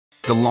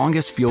The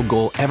longest field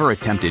goal ever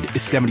attempted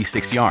is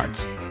 76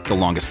 yards. The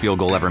longest field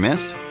goal ever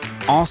missed?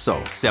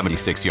 Also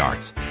 76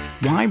 yards.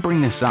 Why bring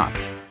this up?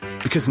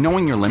 Because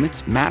knowing your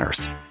limits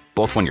matters,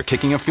 both when you're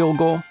kicking a field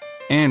goal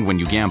and when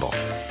you gamble.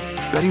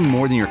 Betting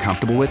more than you're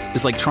comfortable with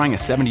is like trying a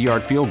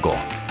 70-yard field goal.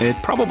 It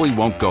probably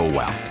won't go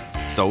well.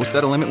 So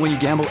set a limit when you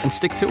gamble and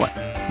stick to it.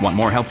 Want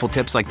more helpful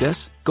tips like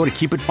this? Go to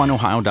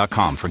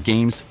keepitfunohio.com for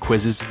games,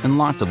 quizzes, and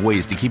lots of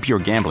ways to keep your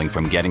gambling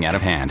from getting out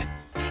of hand.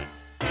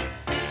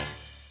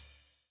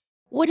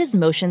 What does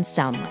motion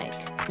sound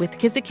like? With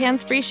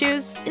Kizikans free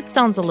shoes, it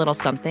sounds a little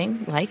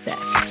something like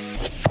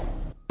this.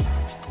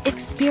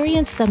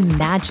 Experience the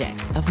magic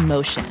of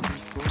motion.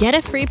 Get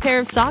a free pair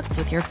of socks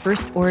with your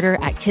first order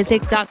at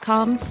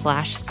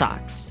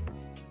kizik.com/socks.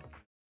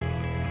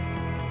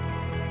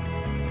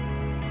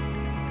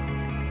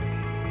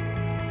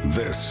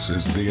 This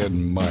is the Ed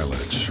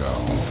Milet Show.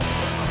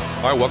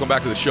 All right, welcome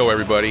back to the show,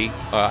 everybody.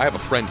 I have a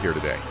friend here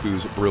today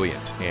who's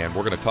brilliant, and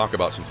we're going to talk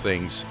about some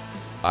things,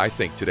 I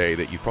think, today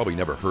that you've probably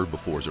never heard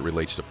before as it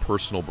relates to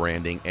personal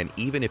branding, and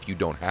even if you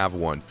don't have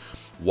one,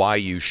 why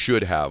you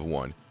should have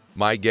one.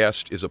 My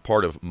guest is a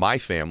part of my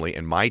family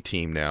and my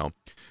team now,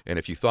 and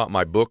if you thought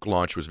my book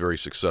launch was very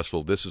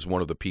successful, this is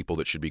one of the people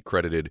that should be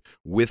credited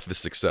with the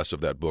success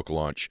of that book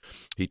launch.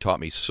 He taught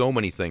me so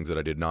many things that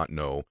I did not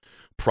know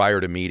prior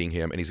to meeting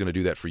him, and he's going to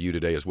do that for you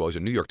today as well. He's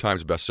a New York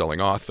Times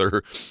bestselling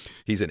author.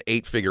 He's an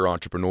 8-figure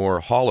entrepreneur,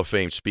 Hall of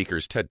Fame speaker.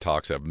 His TED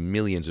Talks have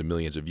millions and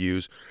millions of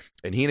views.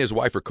 And he and his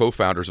wife are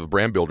co-founders of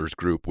Brand Builders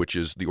Group, which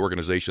is the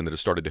organization that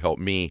has started to help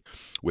me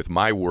with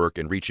my work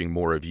and reaching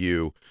more of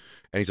you.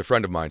 And he's a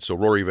friend of mine. So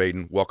Rory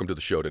Vaden, welcome to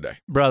the show today.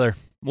 Brother,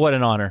 what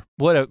an honor.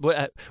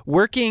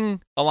 Working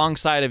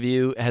alongside of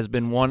you has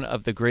been one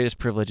of the greatest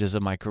privileges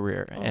of my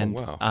career. Oh, and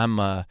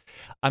wow.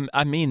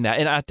 I mean that.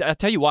 And I'll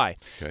tell you why.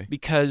 Okay.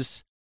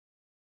 Because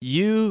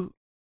you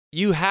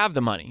have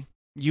the money,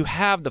 you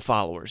have the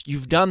followers,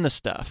 you've done the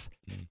stuff,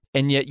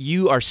 and yet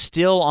you are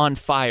still on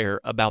fire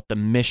about the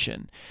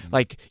mission.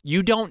 Like,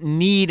 you don't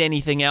need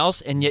anything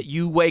else, and yet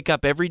you wake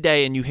up every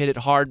day and you hit it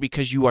hard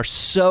because you are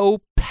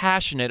so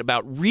passionate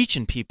about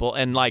reaching people.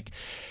 And like,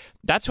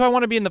 that's who I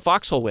want to be in the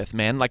foxhole with,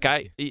 man. Like,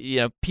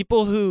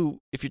 people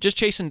who, if you're just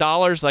chasing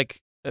dollars,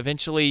 like,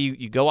 eventually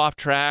you go off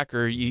track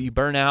or you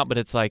burn out, but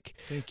it's like,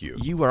 thank you.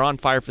 You are on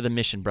fire for the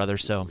mission, brother.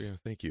 So yeah,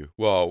 thank you.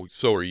 Well,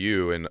 so are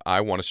you, and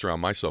I want to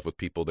surround myself with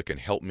people that can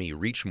help me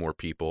reach more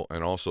people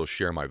and also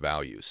share my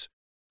values.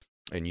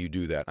 And you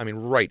do that. I mean,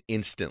 right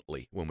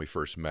instantly when we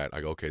first met,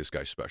 I go, okay, this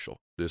guy's special.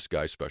 This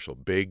guy's special.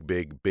 Big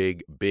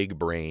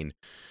brain.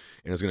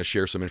 And is going to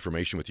share some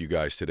information with you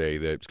guys today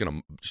that's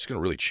going to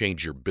really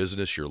change your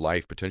business, your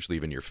life, potentially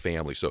even your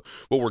family. So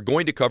what we're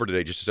going to cover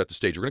today, just to set the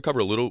stage, we're going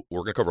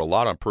to cover a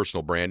lot on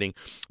personal branding,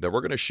 that we're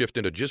going to shift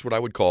into just what I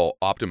would call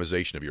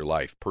optimization of your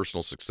life,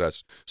 personal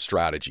success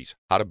strategies,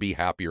 how to be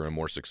happier and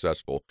more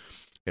successful.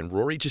 And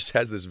Rory just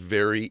has this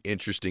very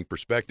interesting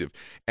perspective.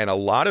 And a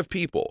lot of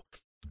people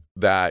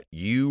that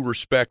you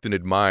respect and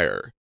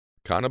admire,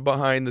 kind of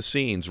behind the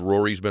scenes,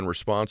 Rory's been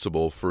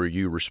responsible for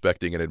you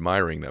respecting and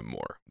admiring them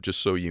more, just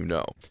so you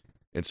know.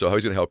 And so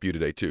he's going to help you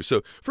today, too.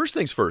 So first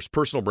things first,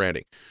 personal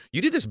branding.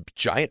 You did this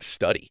giant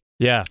study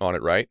on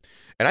it, right?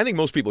 And I think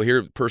most people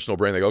hear personal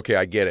branding, they go, okay,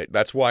 I get it.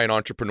 That's why an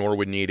entrepreneur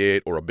would need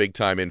it, or a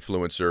big-time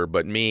influencer.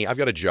 But me, I've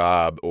got a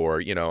job,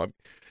 or,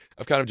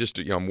 I've kind of just,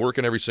 I'm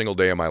working every single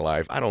day of my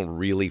life. I don't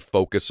really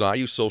focus on, I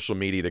use social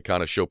media to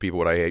kind of show people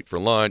what I ate for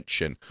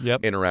lunch and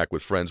interact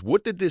with friends.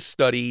 What did this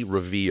study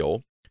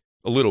reveal?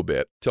 A little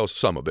bit, tell us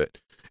some of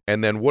it.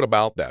 And then what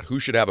about that? Who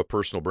should have a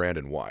personal brand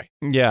and why?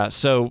 Yeah,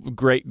 so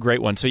great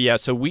one. So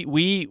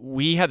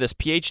we had this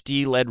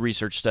PhD-led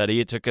research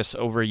study. It took us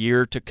over a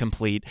year to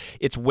complete.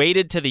 It's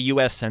weighted to the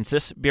U.S.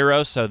 Census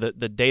Bureau, so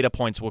the data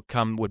points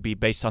would be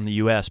based on the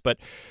U.S. But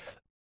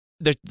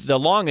the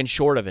long and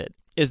short of it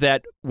is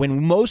that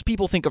when most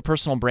people think of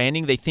personal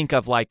branding, they think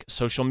of like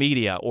social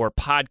media or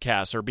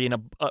podcasts or being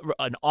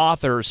an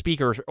author or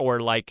speaker or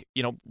like,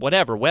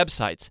 whatever,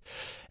 websites.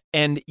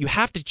 And you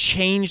have to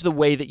change the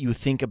way that you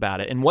think about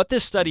it. And what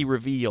this study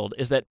revealed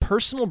is that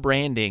personal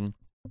branding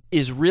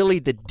is really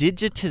the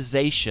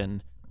digitization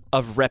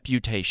of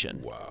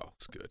reputation. Wow,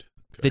 that's good.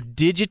 Okay. The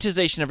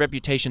digitization of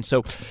reputation.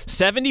 So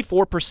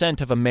 74%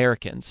 of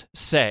Americans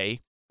say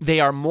they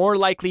are more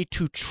likely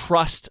to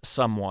trust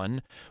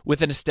someone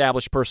with an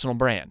established personal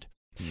brand,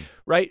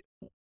 right?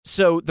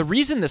 So the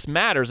reason this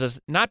matters is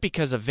not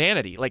because of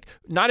vanity. Like,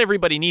 not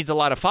everybody needs a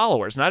lot of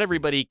followers. Not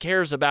everybody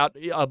cares about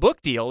a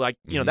book deal. Like,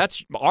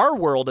 that's our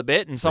world a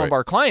bit and some of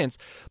our clients.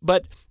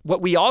 But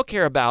what we all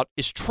care about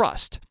is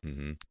trust.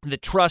 The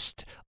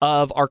trust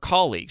of our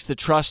colleagues, the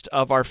trust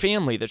of our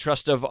family, the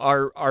trust of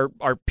our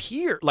our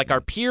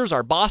peers,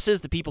 our bosses,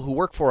 the people who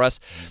work for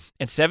us.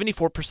 And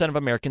 74% of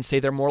Americans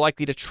say they're more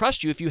likely to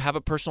trust you if you have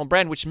a personal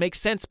brand, which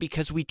makes sense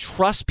because we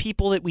trust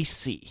people that we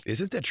see.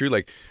 Isn't that true?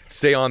 Like,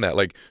 stay on that.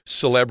 Like,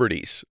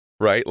 celebrities,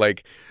 right?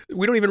 Like,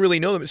 we don't even really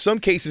know them. In some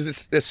cases,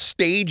 it's a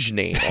stage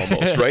name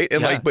almost, right?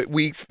 And but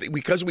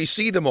because we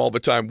see them all the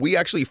time, we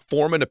actually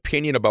form an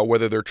opinion about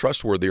whether they're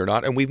trustworthy or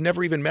not, and we've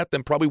never even met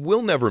them, probably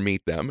will never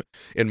meet them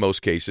in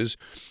most cases.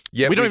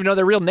 Yet we don't even know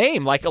their real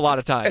name, like a lot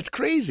of times. It's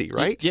crazy,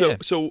 right? Yeah.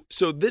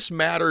 So this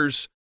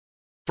matters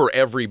for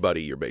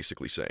everybody, you're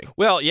basically saying.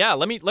 Well, yeah,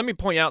 let me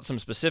point out some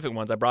specific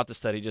ones. I brought the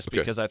study just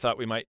because I thought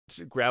we might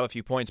grab a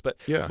few points. But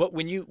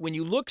when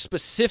you look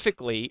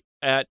specifically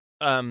at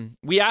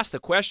we asked the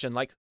question,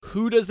 like,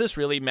 who does this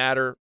really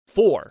matter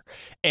for?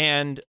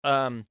 And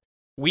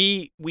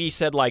we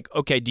said, like,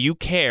 okay, do you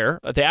care?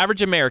 The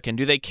average American,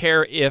 do they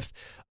care if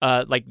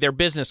like their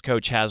business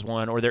coach has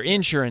one, or their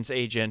insurance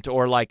agent,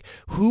 or like,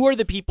 who are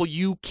the people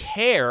you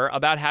care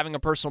about having a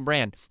personal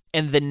brand?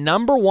 And the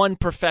number one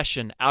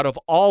profession out of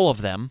all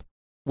of them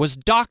was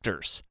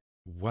doctors.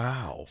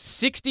 Wow.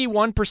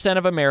 61%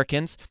 of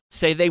Americans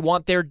say they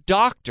want their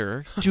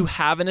doctor to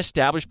have an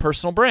established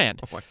personal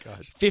brand. Oh my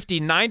gosh.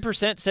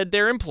 59% said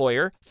their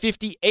employer,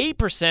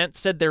 58%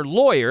 said their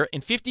lawyer,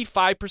 and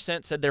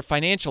 55% said their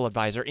financial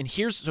advisor. And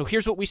here's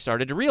what we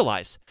started to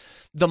realize.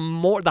 The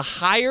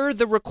higher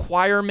the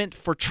requirement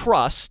for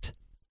trust,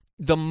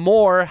 the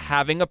more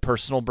having a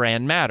personal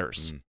brand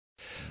matters.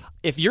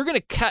 If you're going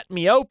to cut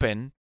me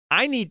open,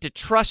 I need to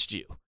trust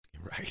you.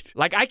 Right.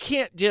 Like, I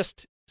can't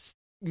just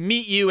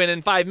meet you and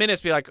in 5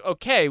 minutes be like,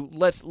 okay,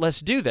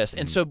 let's do this.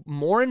 And so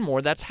more and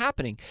more that's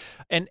happening.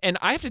 And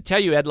I have to tell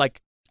you, Ed, like,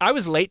 I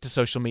was late to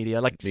social media.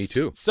 Like, me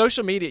too.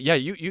 Social media, yeah,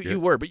 you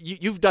were, but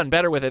you've done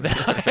better with it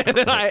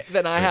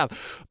than I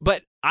have.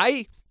 But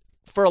I,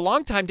 for a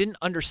long time, didn't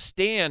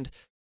understand,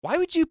 why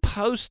would you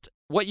post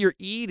what you're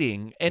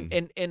eating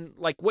and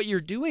like what you're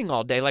doing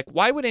all day? Like,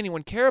 why would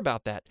anyone care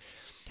about that?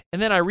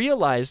 And then I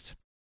realized,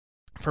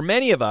 for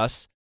many of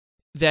us,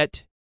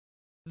 that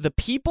the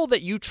people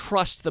that you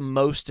trust the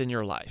most in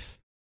your life,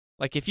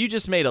 like if you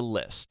just made a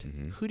list,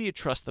 who do you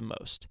trust the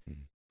most?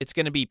 It's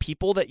going to be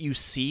people that you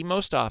see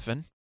most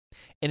often,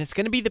 and it's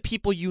going to be the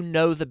people you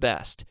know the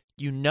best.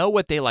 You know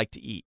what they like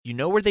to eat. You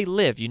know where they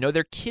live. You know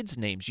their kids'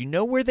 names. You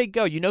know where they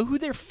go. You know who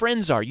their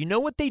friends are. You know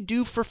what they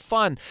do for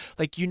fun.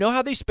 Like, you know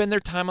how they spend their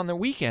time on their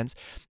weekends.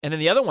 And then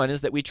the other one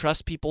is that we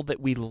trust people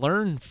that we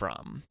learn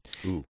from.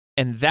 Ooh.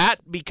 And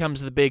that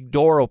becomes the big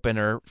door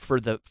opener for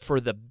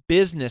the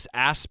business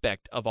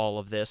aspect of all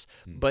of this,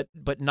 but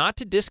not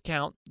to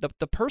discount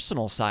the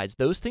personal sides.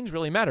 Those things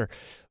really matter.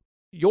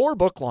 Your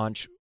book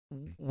launch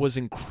was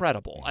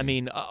incredible. I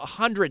mean,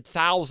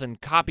 100,000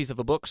 copies of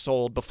a book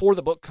sold before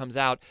the book comes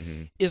out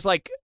is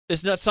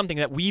not something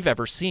that we've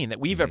ever seen, that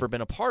we've ever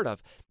been a part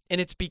of.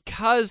 And it's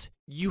because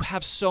you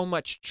have so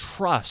much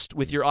trust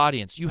with your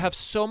audience. You have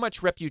so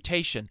much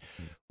reputation.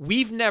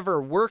 We've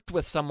never worked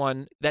with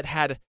someone that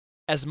had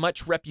as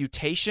much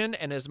reputation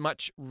and as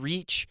much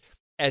reach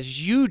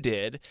as you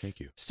did. Thank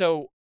you.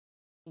 So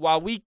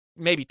while we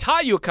maybe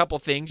taught you a couple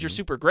things, you're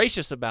super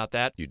gracious about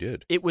that. You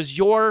did. It was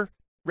your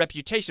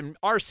reputation,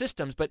 our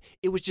systems, but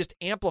it was just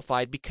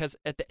amplified because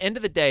at the end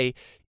of the day,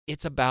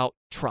 it's about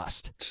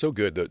trust. So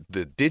good.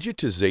 The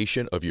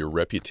digitization of your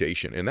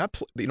reputation. And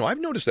that, I've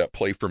noticed that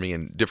play for me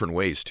in different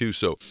ways too.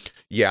 So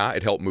yeah,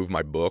 it helped move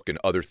my book and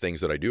other things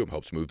that I do. It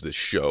helps move this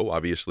show,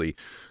 obviously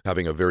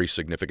having a very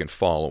significant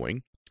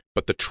following.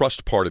 But the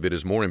trust part of it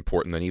is more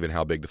important than even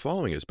how big the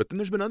following is. But then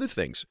there's been other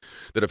things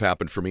that have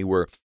happened for me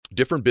where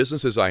different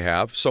businesses I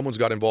have, someone's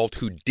got involved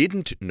who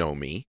didn't know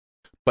me,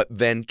 but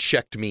then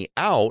checked me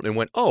out and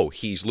went, oh,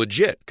 he's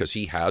legit because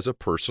he has a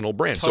personal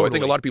brand. Totally. So I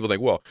think a lot of people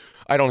think, well,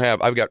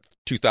 I've got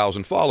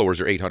 2,000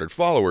 followers or 800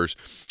 followers.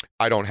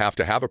 I don't have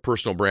to have a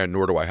personal brand,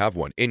 nor do I have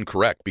one.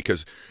 Incorrect,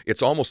 because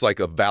it's almost like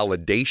a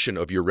validation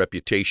of your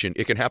reputation.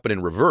 It can happen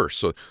in reverse.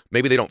 So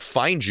maybe they don't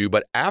find you,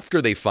 but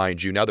after they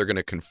find you, now they're going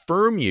to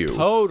confirm you.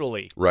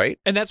 Totally. Right?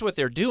 And that's what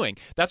they're doing.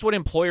 That's what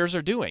employers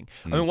are doing.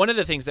 I mean, one of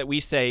the things that we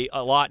say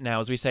a lot now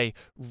is we say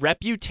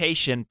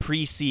reputation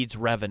precedes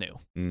revenue.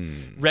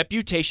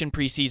 Reputation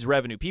precedes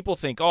revenue. People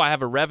think, oh, I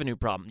have a revenue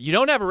problem. You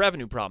don't have a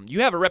revenue problem.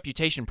 You have a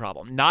reputation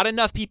problem. Not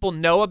enough people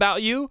know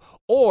about you,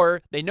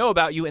 or they know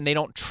about you and they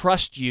don't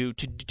trust you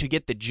to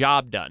get the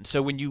job done.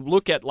 So when you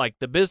look at like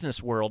the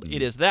business world,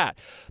 it is that.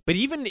 But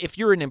even if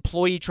you're an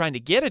employee trying to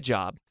get a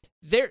job,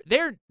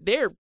 their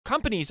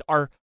companies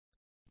are,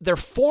 their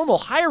formal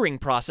hiring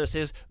process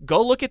is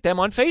go look at them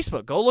on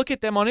Facebook, go look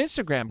at them on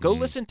Instagram, go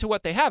listen to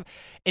what they have.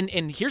 And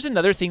here's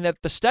another thing that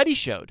the study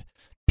showed.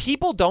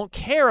 People don't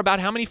care about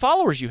how many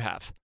followers you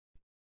have.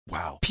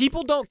 Wow.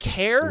 People don't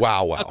care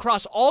Wow.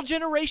 across all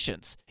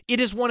generations.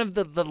 It is one of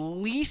the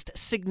least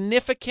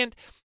significant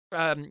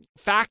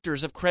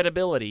factors of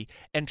credibility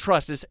and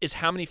trust is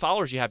how many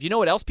followers you have. You know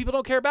what else people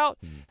don't care about?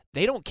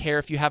 They don't care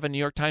if you have a New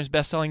York Times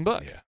best-selling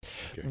book. Yeah.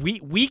 Okay.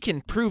 We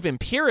can prove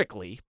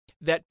empirically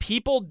that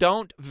people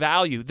don't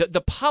value,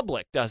 the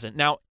public doesn't.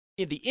 Now,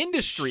 the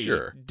industry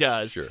Sure,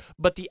 does. sure.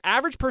 But the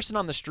average person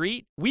on the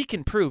street, we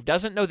can prove,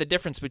 doesn't know the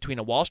difference between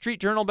a Wall Street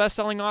Journal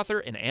bestselling author,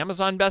 an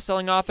Amazon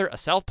bestselling author, a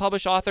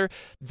self-published author.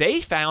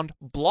 They found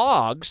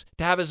blogs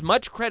to have as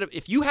much credit.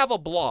 If you have a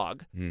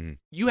blog,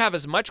 you have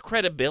as much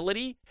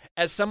credibility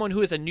as someone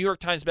who is a New York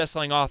Times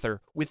bestselling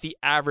author with the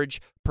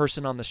average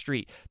person on the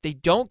street. They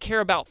don't care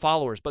about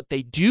followers, but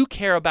they do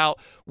care about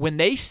when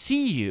they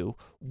see you,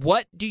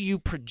 what do you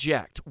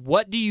project?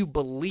 What do you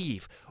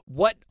believe?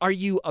 What are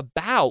you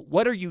about?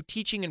 What are you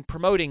teaching and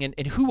promoting?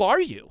 And who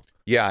are you?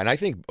 Yeah, and I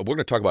think we're going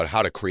to talk about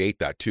how to create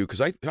that too, because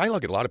I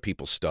look at a lot of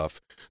people's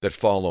stuff that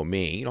follow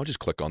me. Just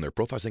click on their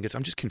profiles and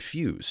I'm just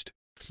confused.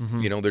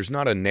 There's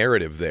not a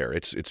narrative there.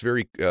 It's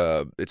very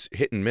it's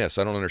hit and miss.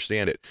 I don't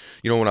understand it.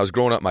 When I was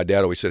growing up, my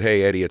dad always said,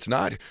 "Hey, Eddie, it's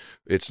not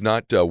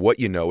what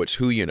you know, it's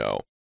who you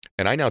know."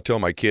 And I now tell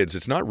my kids,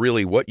 it's not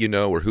really what you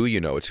know or who you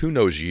know. It's who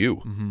knows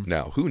you.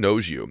 Now, who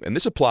knows you? And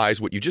this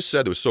applies. What you just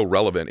said that was so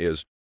relevant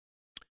is,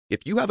 if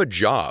you have a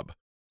job,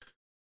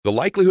 the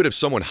likelihood of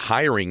someone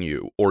hiring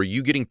you or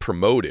you getting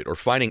promoted or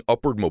finding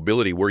upward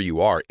mobility where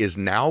you are is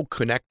now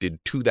connected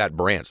to that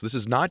brand. So this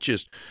is not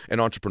just an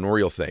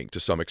entrepreneurial thing to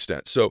some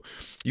extent. So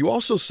you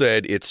also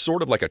said it's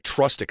sort of like a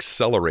trust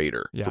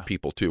accelerator for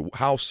people too.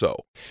 How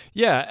so?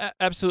 Yeah,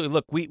 absolutely.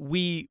 Look,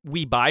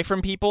 we buy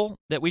from people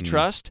that we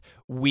trust.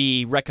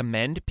 We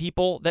recommend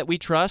people that we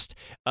trust.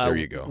 There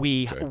you go.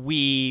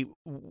 We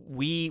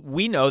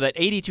know that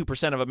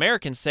 82% of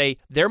Americans say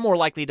they're more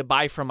likely to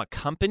buy from a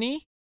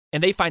company,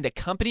 and they find a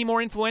company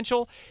more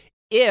influential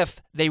if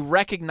they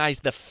recognize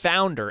the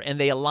founder and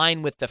they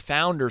align with the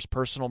founder's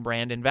personal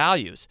brand and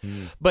values.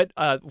 But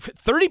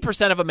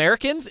 30% of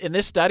Americans in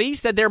this study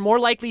said they're more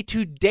likely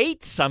to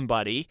date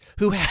somebody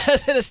who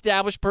has an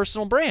established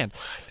personal brand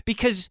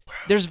because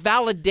there's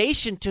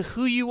validation to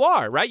who you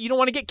are, right? You don't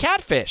want to get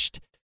catfished.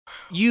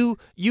 You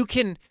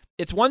can.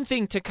 It's one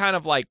thing to kind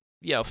of like,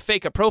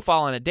 fake a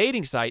profile on a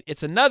dating site.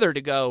 It's another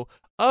to go,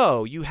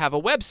 oh, you have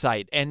a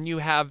website and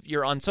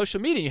you're on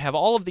social media. You have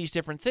all of these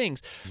different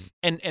things.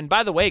 And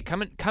by the way,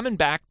 coming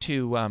back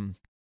to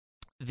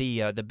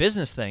the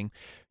business thing,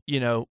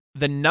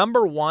 the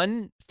number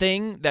one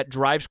thing that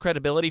drives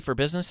credibility for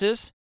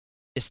businesses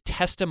is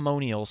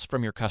testimonials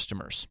from your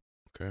customers.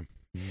 Okay.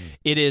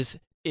 It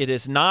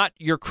is not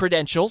your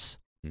credentials.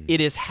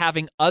 It is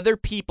having other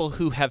people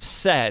who have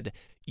said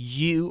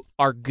you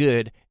are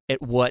good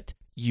at what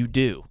you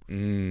do.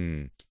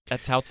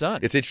 That's how it's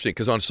done. It's interesting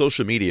because on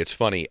social media, it's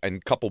funny. And a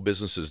couple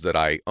businesses that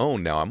I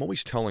own now, I'm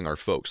always telling our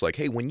folks, like,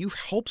 hey, when you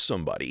help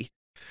somebody,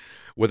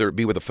 whether it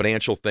be with a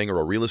financial thing or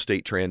a real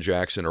estate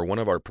transaction or one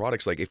of our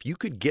products, like if you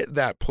could get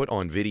that put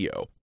on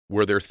video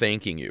where they're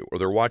thanking you or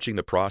they're watching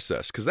the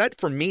process, because that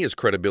for me is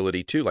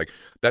credibility too. Like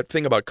that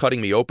thing about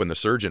cutting me open, the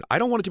surgeon, I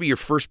don't want it to be your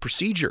first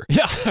procedure.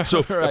 Yeah. So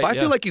if I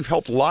feel like you've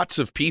helped lots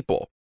of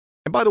people,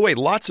 and by the way,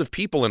 lots of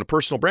people in a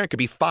personal brand could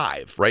be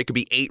 5, right? It could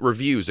be 8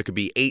 reviews. It could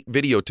be 8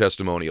 video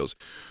testimonials.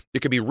 It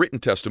could be written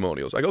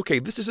testimonials. Like, okay,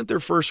 this isn't their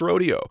first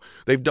rodeo.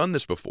 They've done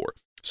this before.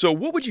 So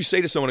what would you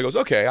say to someone who goes,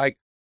 okay,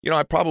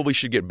 I probably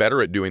should get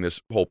better at doing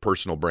this whole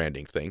personal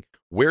branding thing.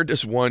 Where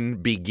does one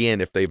begin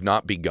if they've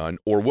not begun?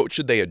 Or what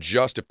should they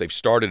adjust if they've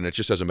started and it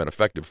just hasn't been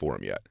effective for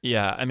them yet?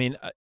 Yeah, I mean,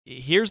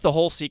 here's the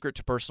whole secret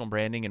to personal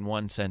branding in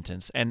one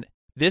sentence. And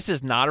this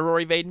is not a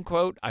Rory Vaden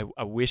quote. I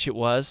wish it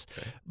was.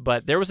 Okay.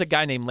 But there was a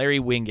guy named Larry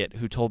Winget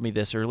who told me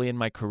this early in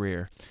my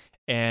career.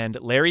 And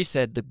Larry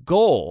said, the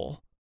goal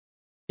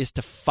is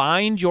to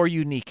find your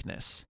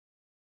uniqueness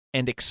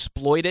and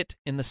exploit it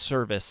in the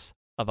service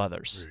of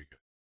others. Very good.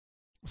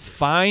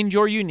 Find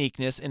your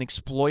uniqueness and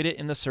exploit it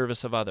in the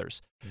service of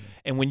others.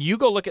 And when you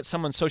go look at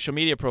someone's social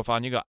media profile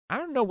and you go, I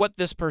don't know what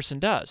this person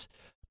does,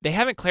 they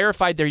haven't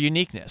clarified their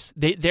uniqueness.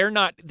 They're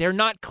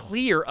not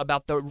clear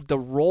about the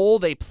role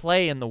they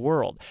play in the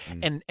world.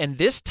 And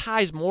this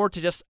ties more to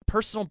just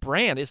personal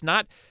brand. It's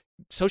not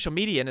social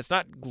media and it's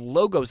not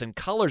logos and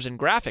colors and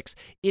graphics.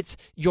 It's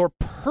your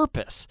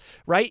purpose,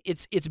 right?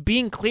 It's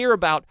being clear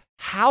about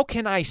how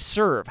can I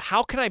serve?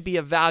 How can I be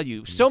of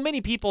value? So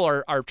many people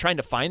are trying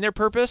to find their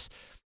purpose.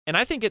 And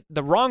I think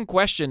the wrong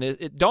question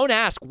is, don't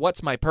ask,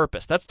 what's my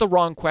purpose? That's the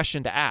wrong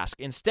question to ask.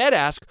 Instead,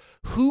 ask,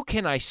 who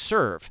can I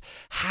serve?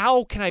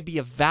 How can I be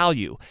of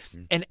value?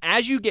 And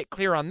as you get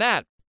clear on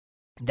that,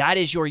 that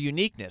is your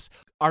uniqueness.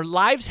 Our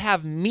lives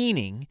have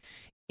meaning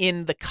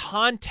in the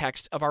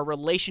context of our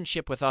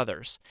relationship with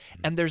others.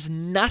 And there's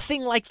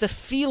nothing like the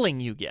feeling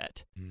you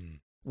get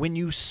when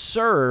you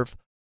serve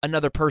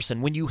another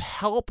person, when you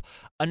help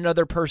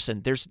another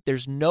person.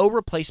 There's no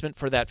replacement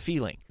for that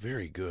feeling.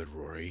 Very good,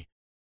 Rory.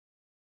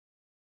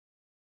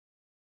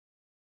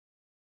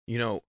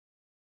 Do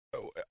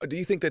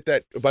you think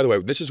that, by the way,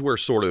 this is where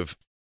sort of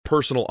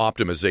personal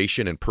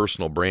optimization and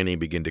personal branding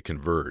begin to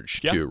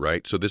converge too,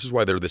 right? So this is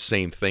why they're the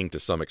same thing to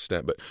some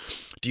extent. But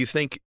do you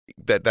think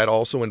that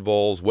also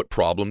involves what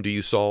problem do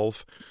you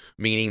solve?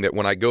 Meaning that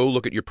when I go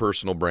look at your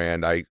personal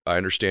brand, I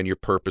understand your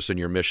purpose and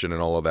your mission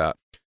and all of that.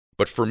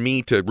 But for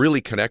me to really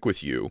connect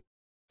with you,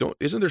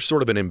 isn't there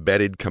sort of an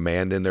embedded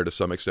command in there to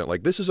some extent?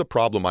 Like, this is a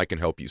problem I can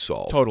help you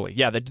solve. Totally.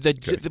 Yeah.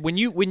 When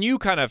you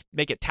kind of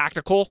make it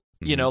tactical,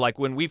 You know, like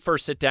when we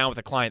first sit down with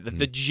a client,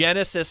 the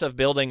genesis of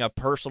building a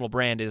personal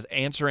brand is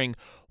answering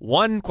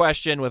one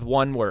question with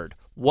one word.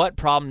 What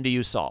problem do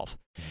you solve?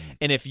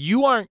 And if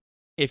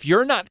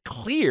you're not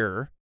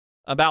clear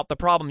about the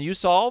problem you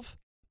solve,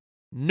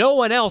 no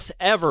one else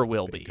ever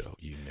will be.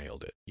 You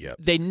nailed it. Yep.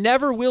 They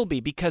never will be,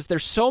 because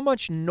there's so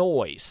much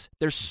noise.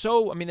 There's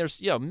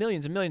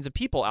millions and millions of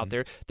people out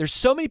there. There's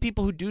so many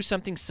people who do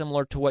something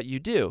similar to what you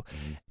do.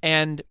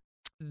 And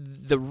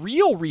the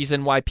real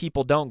reason why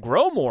people don't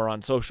grow more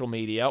on social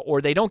media,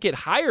 or they don't get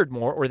hired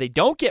more, or they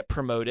don't get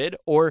promoted,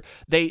 or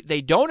they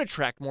don't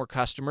attract more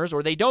customers,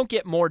 or they don't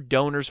get more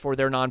donors for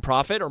their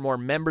nonprofit or more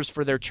members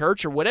for their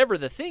church, or whatever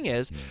the thing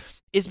is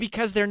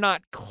because they're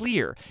not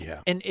clear.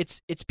 Yeah. And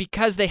it's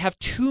because they have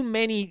too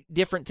many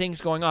different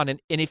things going on. And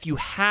if you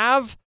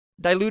have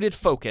diluted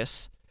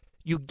focus,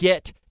 you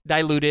get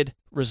diluted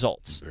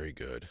results. Very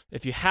good.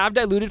 If you have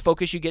diluted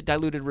focus, you get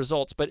diluted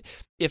results. But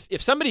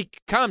if somebody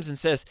comes and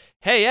says,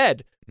 "Hey,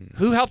 Ed,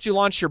 who helped you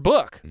launch your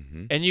book?"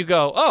 And you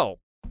go, "Oh,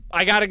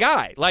 I got a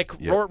guy like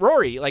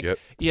Rory, like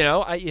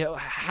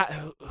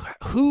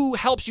who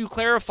helps you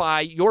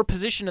clarify your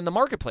position in the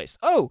marketplace?"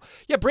 "Oh,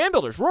 yeah, brand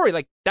builders, Rory,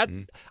 like that.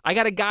 I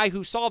got a guy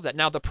who solved that."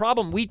 Now, the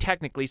problem we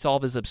technically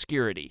solve is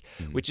obscurity,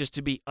 which is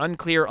to be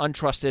unclear,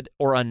 untrusted,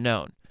 or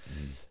unknown.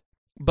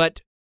 But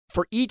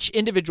for each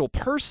individual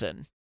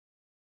person,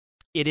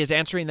 it is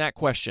answering that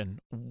question: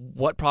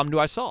 what problem do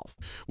I solve?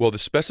 Well, the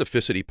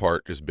specificity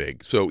part is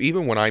big. So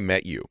even when I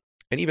met you,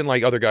 and even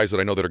like other guys that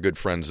I know that are good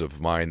friends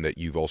of mine that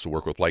you've also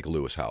worked with, like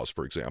Lewis House,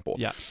 for example,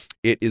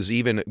 it is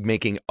even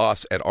making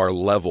us at our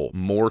level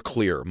more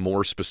clear,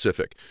 more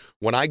specific.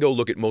 When I go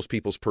look at most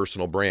people's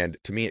personal brand,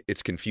 to me,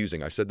 it's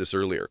confusing. I said this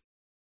earlier.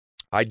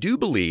 I do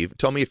believe,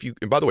 tell me if you,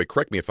 and by the way,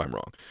 correct me if I'm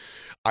wrong,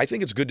 I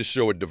think it's good to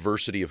show a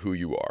diversity of who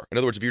you are. In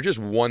other words, if you're just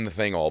one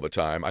thing all the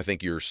time, I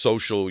think your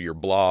social, your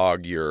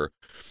blog, your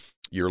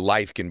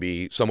life can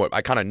be somewhat,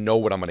 I kind of know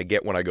what I'm going to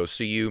get when I go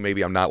see you.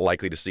 Maybe I'm not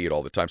likely to see it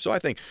all the time. So I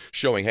think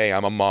showing, hey,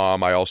 I'm a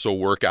mom, I also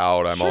work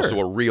out, I'm also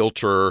a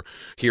realtor,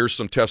 here's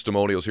some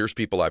testimonials, here's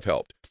people I've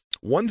helped.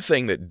 One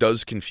thing that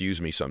does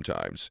confuse me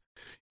sometimes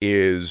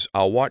is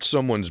I'll watch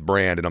someone's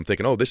brand and I'm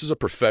thinking, oh, this is a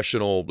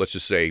professional, let's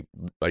just say,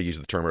 I use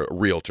the term a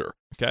realtor.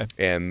 Okay.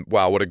 And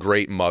wow, what a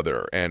great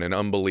mother and an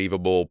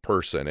unbelievable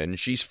person. And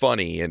she's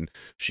funny and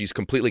she's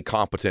completely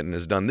competent and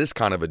has done this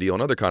kind of a deal,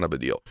 another kind of a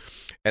deal.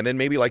 And then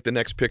maybe like the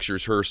next picture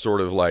is her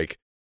sort of like,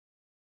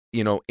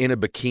 in a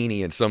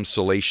bikini in some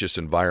salacious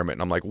environment.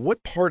 And I'm like,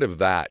 what part of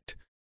that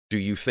do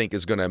you think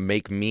is going to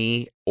make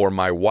me or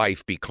my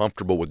wife be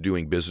comfortable with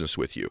doing business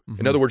with you?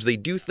 In other words, they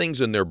do things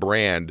in their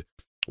brand,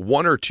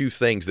 one or two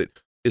things that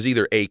is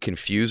either A,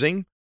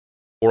 confusing,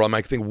 or I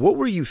might think, what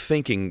were you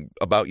thinking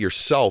about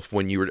yourself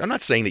when you were, I'm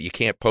not saying that you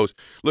can't post,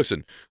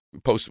 listen,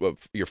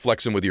 you're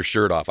flexing with your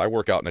shirt off. I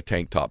work out in a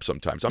tank top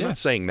sometimes. I'm not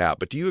saying that,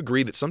 but do you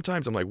agree that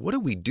sometimes I'm like, what are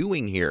we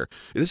doing here?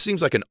 This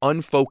seems like an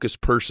unfocused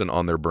person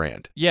on their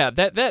brand. Yeah,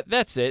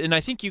 that's it. And I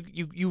think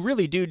you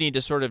really do need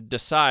to sort of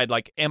decide,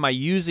 like, am I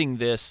using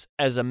this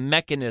as a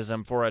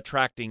mechanism for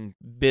attracting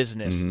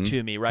business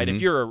to me, right? If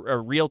you're a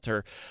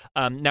realtor,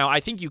 now I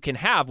think you can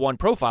have one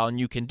profile and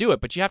you can do it,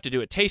 but you have to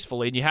do it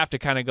tastefully, and you have to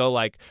kind of go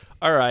like,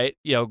 all right,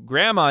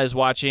 grandma is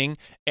watching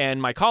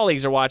and my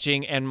colleagues are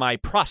watching and my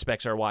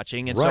prospects are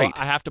watching. And so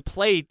I have to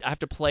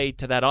play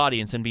to that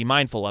audience and be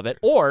mindful of it,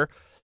 or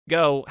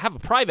go have a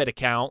private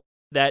account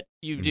that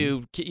you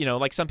do,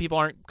 like some people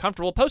aren't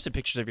comfortable posting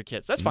pictures of your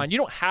kids. That's fine. You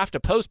don't have to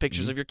post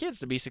pictures of your kids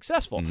to be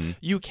successful.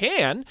 You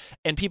can,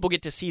 and people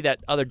get to see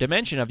that other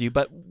dimension of you.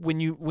 But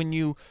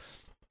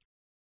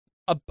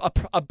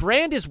a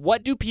brand is,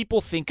 what do people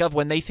think of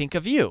when they think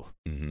of you?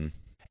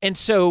 And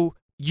so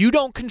you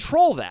don't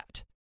control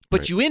that,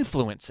 but you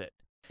influence it.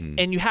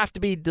 And you have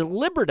to be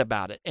deliberate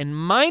about it and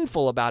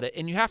mindful about it,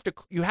 and you have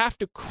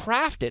to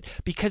craft it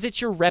because it's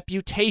your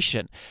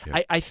reputation.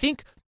 I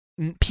think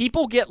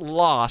people get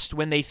lost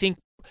when they think,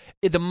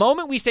 the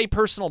moment we say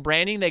personal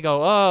branding, they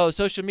go, oh,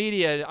 social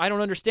media, I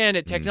don't understand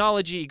it,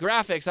 technology,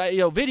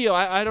 graphics, video,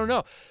 I don't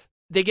know.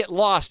 They get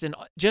lost and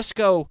just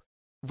go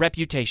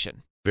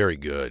reputation. Very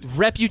good.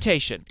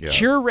 Reputation. Yeah.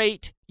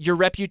 Curate your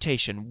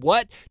reputation.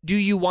 What do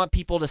you want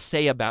people to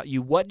say about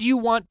you? What do you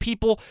want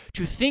people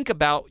to think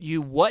about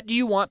you? What do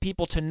you want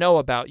people to know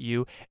about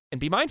you? And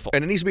be mindful.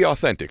 And it needs to be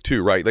authentic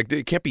too, right? Like,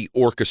 it can't be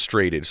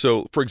orchestrated.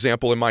 So, for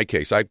example, in my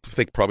case, I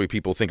think probably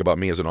people think about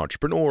me as an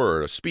entrepreneur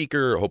or a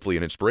speaker, or hopefully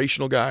an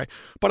inspirational guy.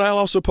 But I'll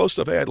also post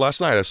stuff. Hey,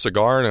 last night, a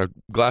cigar and a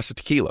glass of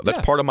tequila.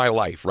 That's part of my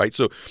life, right?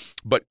 So,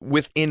 but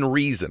within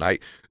reason.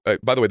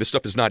 By the way, this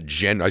stuff is not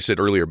I said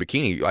earlier,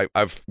 bikini.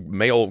 I've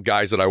male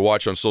guys that I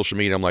watch on social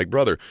media. I'm like,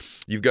 brother,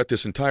 you've got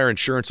this entire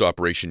insurance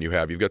operation you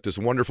have. You've got this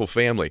wonderful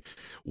family.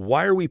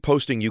 Why are we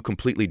posting you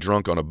completely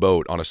drunk on a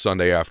boat on a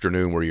Sunday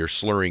afternoon where you're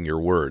slurring your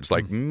words?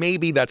 Like,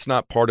 maybe that's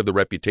not part of the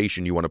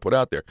reputation you want to put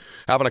out there.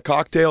 Having a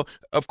cocktail,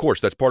 of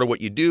course, that's part of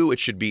what you do. You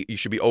should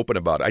be open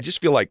about it. I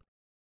just feel like,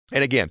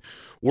 and again,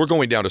 we're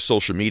going down to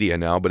social media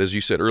now, but as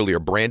you said earlier,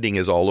 branding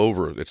is all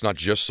over. It's not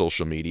just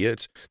social media.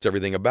 It's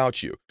everything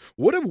about you.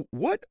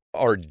 What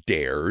are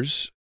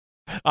dares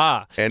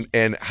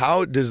And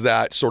how does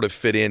that sort of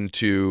fit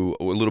into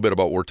a little bit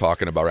about what we're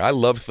talking about? I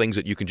love things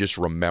that you can just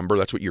remember.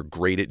 That's what you're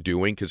great at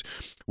doing. Because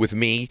with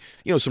me,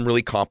 some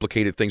really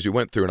complicated things we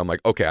went through, and I'm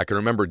like, okay, I can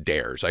remember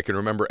DARES. I can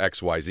remember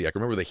XYZ. I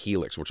can remember the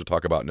helix, which we'll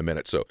talk about in a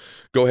minute. So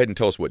go ahead and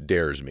tell us what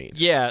DARES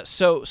means. Yeah.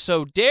 So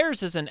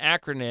DARES is an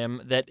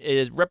acronym that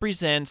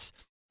represents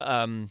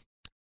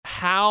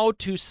how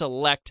to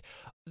select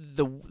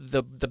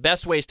the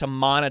best ways to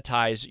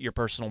monetize your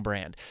personal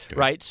brand,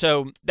 right?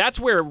 So that's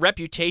where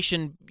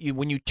reputation,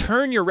 when you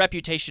turn your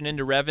reputation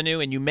into revenue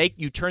and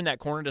you turn that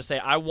corner to say,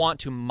 I want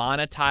to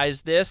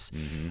monetize this,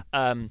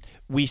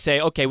 we say,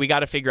 okay, we got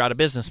to figure out a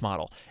business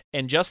model.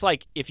 And just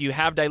like if you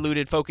have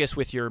diluted focus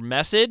with your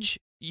message,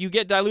 you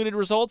get diluted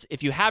results.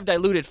 If you have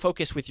diluted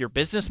focus with your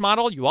business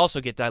model, you also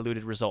get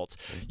diluted results.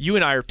 You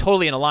and I are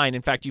totally in a line.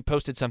 In fact, you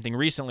posted something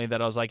recently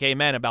that I was like,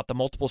 amen, about the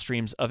multiple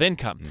streams of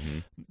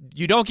income.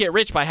 You don't get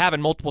rich by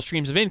having multiple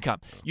streams of income.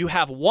 You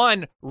have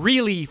one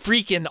really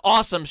freaking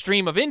awesome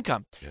stream of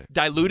income.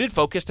 Diluted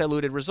focus,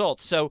 diluted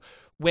results. So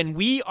when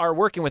we are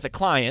working with a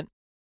client,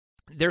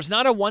 there's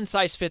not a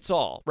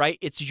one-size-fits-all, right?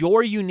 It's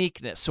your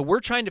uniqueness. So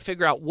we're trying to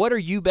figure out what are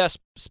you best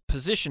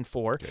positioned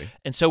for,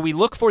 and so we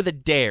look for the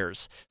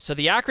DARES. So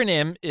the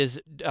acronym is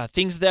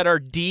things that are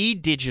D,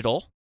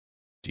 digital.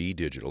 D,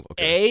 digital,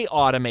 okay. A,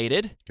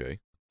 automated. Okay.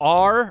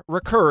 R,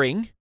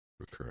 recurring.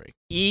 Recurring.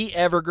 E,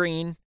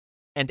 evergreen.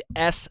 And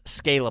S,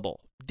 scalable.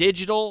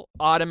 Digital,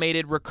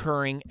 automated,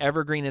 recurring,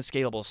 evergreen, and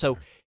scalable. So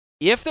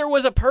if there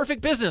was a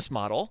perfect business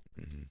model,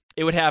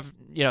 it would have,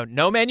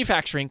 no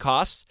manufacturing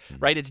costs,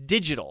 right? It's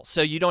digital,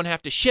 so you don't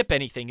have to ship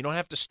anything. You don't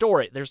have to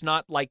store it. There's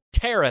not like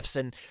tariffs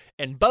and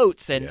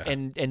boats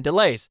and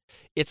delays.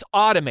 It's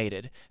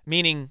automated,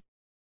 meaning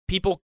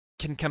people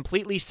can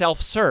completely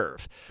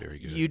self-serve. Very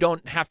good. You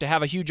don't have to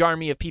have a huge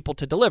army of people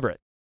to deliver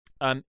it.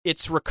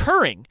 It's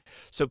recurring,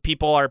 so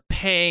people are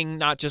paying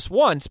not just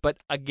once, but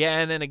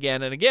again and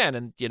again and again.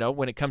 And,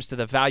 when it comes to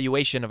the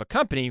valuation of a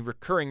company,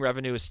 recurring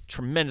revenue is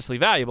tremendously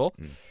valuable.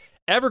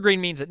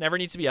 Evergreen means it never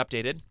needs to be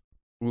updated.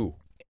 Ooh.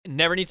 It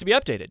never needs to be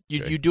updated.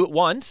 You do it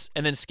once,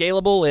 and then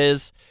scalable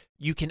is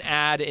you can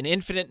add an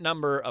infinite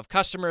number of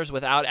customers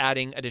without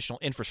adding additional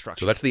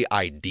infrastructure. So that's the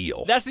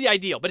ideal. That's the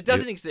ideal, but it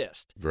doesn't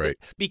exist. Right.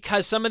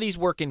 Because some of these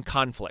work in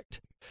conflict.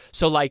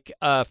 So like,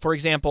 for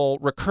example,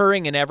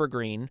 recurring and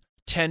evergreen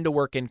tend to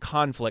work in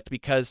conflict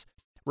because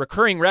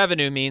recurring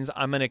revenue means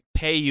I'm going to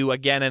pay you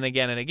again and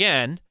again and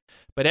again,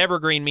 but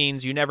evergreen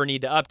means you never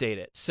need to update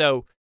it.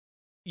 So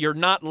you're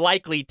not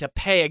likely to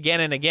pay again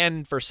and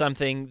again for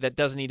something that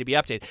doesn't need to be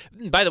updated.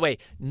 By the way,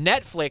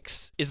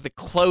 Netflix is the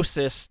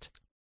closest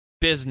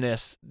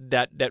business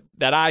that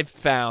I've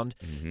found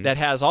that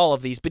has all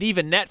of these, but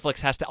even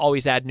Netflix has to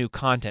always add new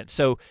content.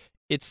 So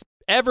it's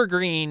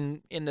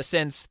evergreen in the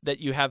sense that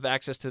you have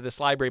access to this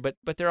library, but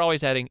they're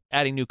always adding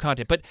new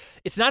content. But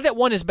it's not that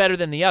one is better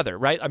than the other,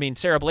 right? I mean,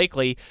 Sarah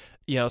Blakely,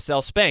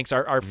 sells Spanx.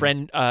 Our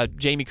friend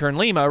Jamie Kern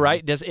Lima,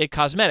 right, does It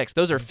Cosmetics.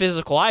 Those are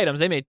physical items.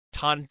 They made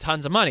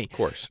tons of money. Of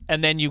course.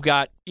 And then you've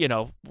got,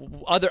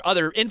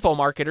 other info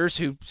marketers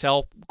who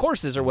sell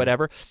courses or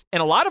whatever.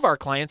 And a lot of our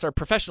clients are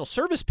professional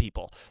service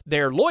people.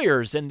 They're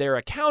lawyers and they're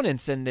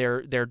accountants and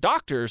they're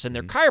doctors and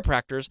they're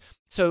chiropractors.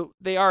 So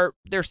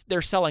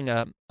they're selling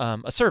a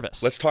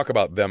service. Let's talk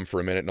about them for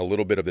a minute and a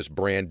little bit of this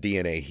brand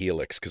DNA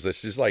helix, because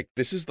this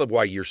is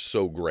why you're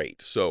so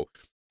great. So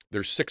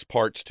there's 6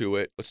 parts to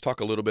it. Let's talk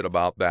a little bit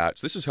about that.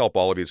 So this is help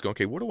all of you go,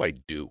 okay, what do I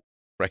do?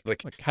 Right?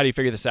 Like how do you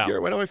figure this out?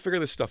 Why do I figure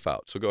this stuff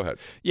out? So go ahead.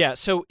 Yeah.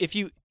 So if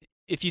you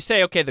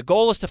say, okay, the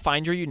goal is to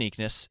find your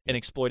uniqueness and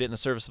exploit it in the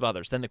service of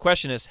others, then the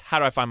question is, how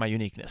do I find my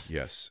uniqueness?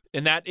 Yes.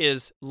 And that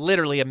is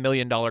literally $1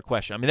 million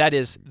question. I mean, that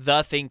is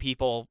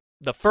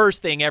the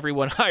first thing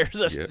everyone hires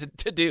us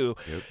to do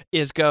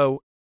is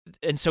go.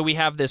 And so we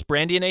have this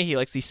brand DNA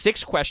helix, these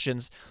 6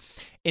 questions.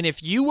 And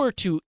if you were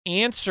to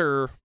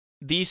answer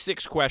these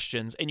 6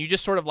 questions and you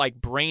just sort of like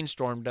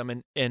brainstormed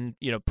them and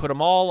put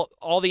them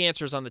all the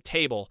answers on the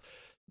table,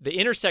 the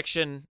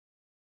intersection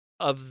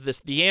of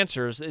the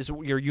answers is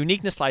your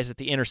uniqueness lies at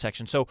the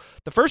intersection. So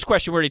the first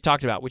question we already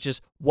talked about, which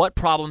is what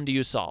problem do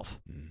you solve?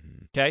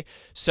 Okay.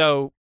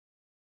 So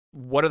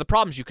what are the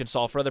problems you can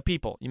solve for other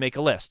people? You make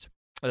a list.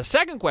 The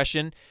second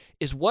question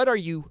is what are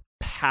you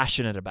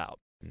passionate about?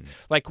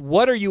 Like,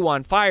 what are you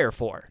on fire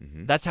for?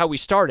 That's how we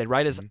started,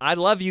 right? Is I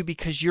love you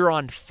because you're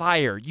on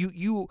fire.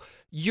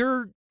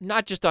 You're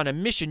not just on a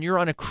mission, you're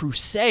on a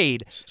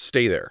crusade.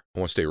 Stay there. I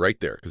want to stay right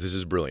there because this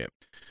is brilliant.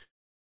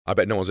 I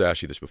bet no one's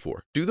asked you this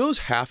before. Do those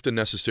have to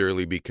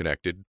necessarily be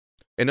connected?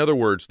 In other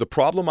words, the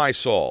problem I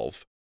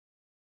solve,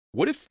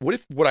 what if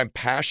what I'm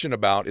passionate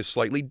about is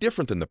slightly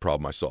different than the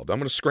problem I solved? I'm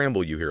going to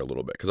scramble you here a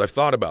little bit because I've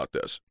thought about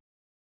this.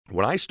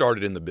 When I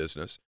started in the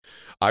business,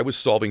 I was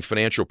solving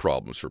financial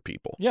problems for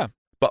people. Yeah.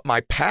 But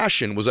my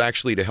passion was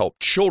actually to help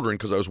children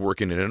because I was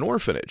working in an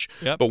orphanage.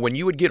 Yep. But when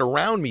you would get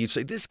around me, you'd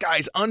say, this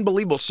guy's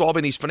unbelievable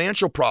solving these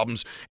financial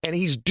problems. And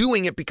he's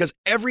doing it because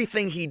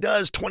everything he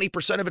does,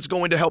 20% of it's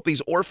going to help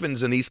these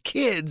orphans and these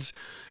kids.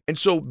 And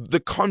so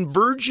the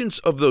convergence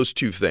of those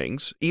two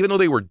things, even though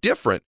they were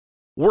different,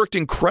 worked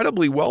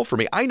incredibly well for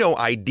me. I know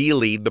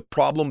ideally the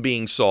problem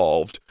being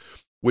solved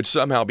would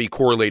somehow be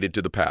correlated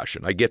to the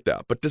passion. I get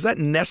that. But does that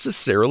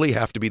necessarily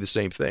have to be the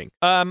same thing?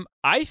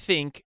 I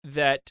think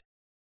that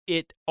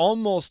it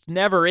almost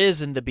never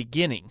is in the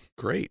beginning.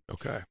 Great.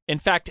 Okay. In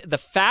fact, the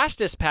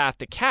fastest path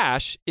to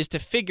cash is to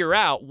figure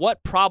out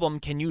what problem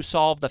can you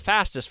solve the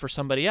fastest for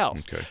somebody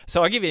else. Okay.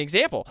 So I'll give you an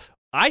example.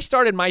 I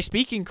started my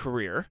speaking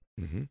career.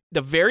 Mm-hmm.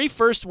 The very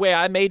first way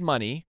I made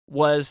money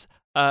was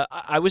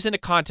I was in a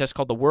contest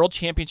called the World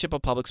Championship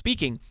of Public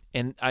Speaking,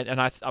 and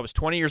I was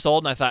 20 years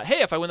old, and I thought,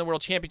 hey, if I win the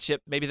World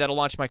Championship, maybe that'll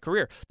launch my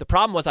career. The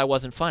problem was I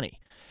wasn't funny.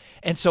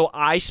 And so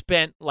I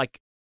spent like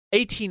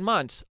 18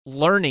 months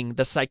learning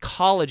the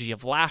psychology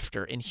of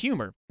laughter and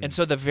humor. And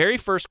so the very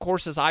first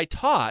courses I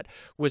taught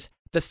was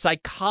the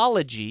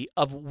psychology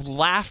of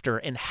laughter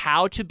and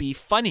how to be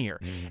funnier.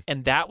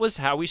 And that was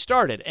how we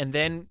started. And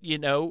then,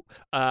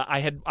 I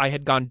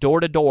had gone door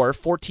to door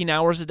 14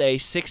 hours a day,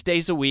 6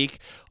 days a week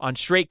on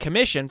straight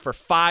commission for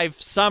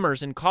 5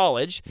 summers in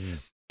college.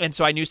 And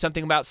so I knew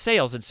something about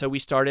sales. And so we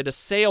started a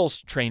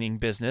sales training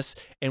business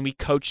and we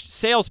coached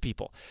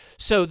salespeople.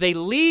 So they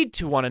lead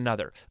to one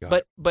another.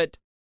 But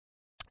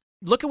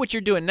look at what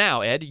you're doing now,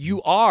 Ed.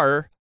 You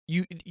are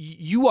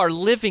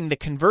living the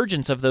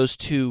convergence of those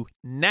two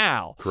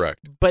now.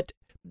 Correct. But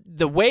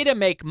the way to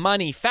make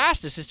money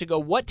fastest is to go,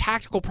 what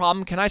tactical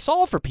problem can I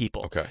solve for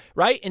people? Okay.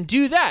 Right? And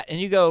do that. And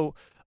you go,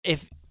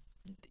 if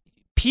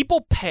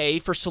people pay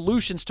for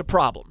solutions to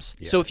problems.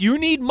 Yeah. So if you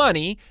need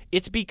money,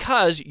 it's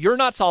because you're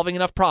not solving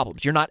enough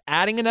problems. You're not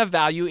adding enough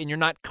value and you're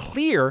not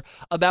clear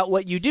about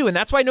what you do. And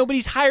that's why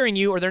nobody's hiring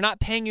you or they're not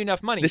paying you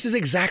enough money. This is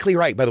exactly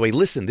right. By the way,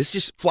 listen, this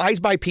just flies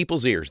by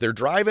people's ears. They're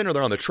driving or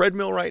they're on the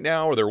treadmill right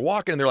now or they're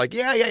walking and they're like,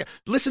 yeah.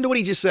 Listen to what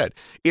he just said.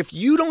 If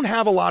you don't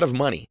have a lot of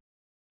money,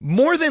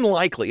 more than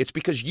likely it's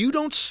because you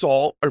don't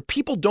solve or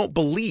people don't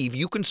believe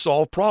you can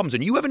solve problems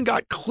and you haven't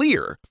got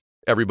clear.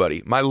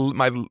 Everybody,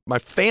 my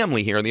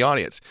family here in the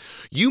audience,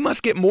 you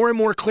must get more and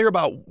more clear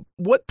about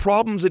what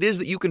problems it is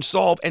that you can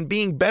solve and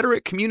being better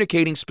at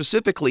communicating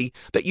specifically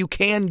that you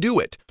can do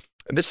it.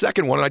 And the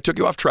second one, and I took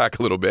you off track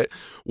a little bit,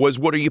 was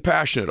what are you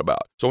passionate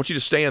about? So I want you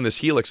to stay on this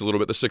helix a little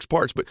bit, the 6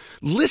 parts, but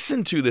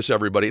listen to this,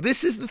 everybody.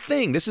 This is the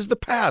thing. This is the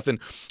path. And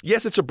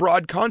yes, it's a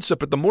broad concept,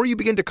 but the more you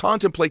begin to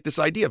contemplate this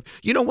idea of,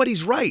 you know what,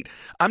 he's right.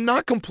 I'm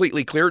not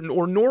completely clear,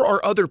 nor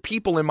are other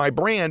people in my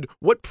brand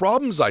what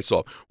problems I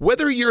solve.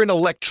 Whether you're an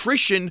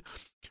electrician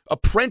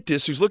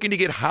apprentice who's looking to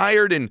get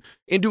hired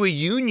into a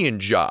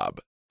union job,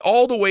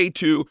 all the way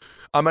to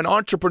I'm an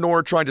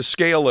entrepreneur trying to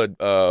scale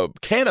a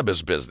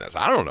cannabis business.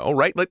 I don't know,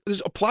 right? Like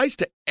this applies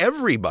to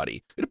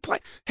everybody.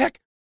 Heck,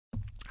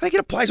 I think it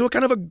applies to what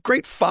kind of a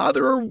great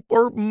father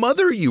or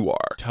mother you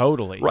are.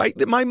 Totally. Right?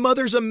 That my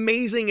mother's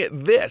amazing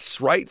at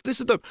this, right? This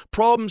is the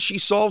problems she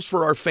solves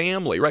for our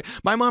family, right?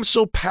 My mom's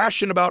so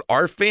passionate about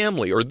our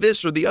family or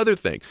this or the other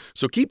thing.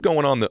 So keep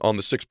going on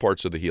the 6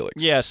 parts of the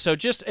helix. Yeah, so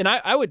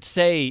I would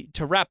say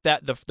to wrap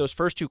those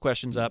first 2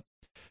 questions up,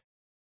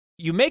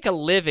 you make a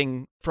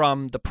living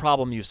from the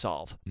problem you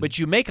solve, but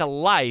you make a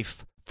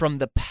life from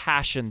the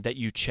passion that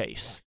you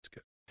chase. That's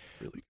good.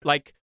 Really good.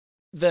 Like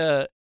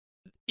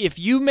if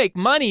you make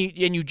money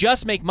and you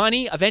just make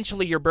money,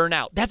 eventually you're burnt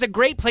out. That's a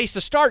great place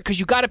to start because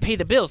you got to pay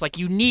the bills. Like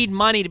you need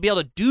money to be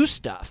able to do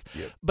stuff.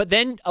 Yep. But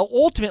then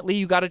ultimately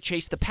you got to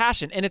chase the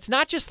passion. And it's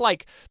not just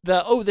like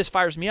this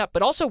fires me up,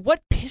 but also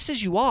what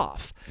pisses you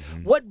off?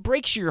 What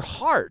breaks your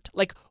heart?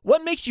 Like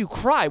what makes you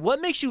cry?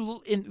 What makes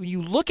you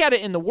look at it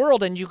in the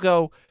world and you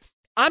go,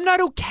 I'm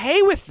not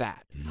okay with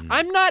that.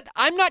 I'm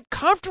not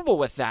comfortable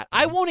with that.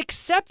 I won't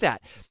accept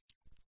that.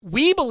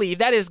 We believe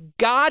that is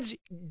God's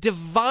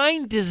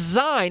divine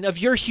design of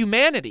your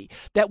humanity,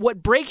 that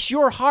what breaks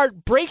your heart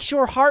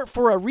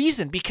for a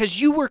reason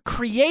because you were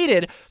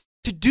created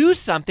to do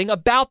something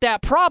about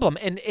that problem.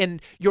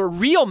 And your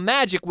real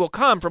magic will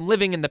come from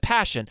living in the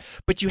passion,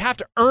 but you have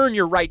to earn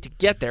your right to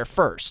get there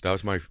first.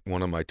 That was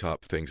one of my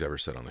top things ever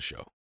said on the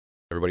show.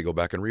 Everybody go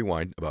back and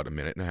rewind about 1.5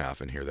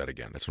 minutes and hear that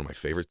again. That's one of my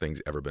favorite things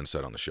ever been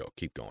said on the show.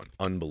 Keep going.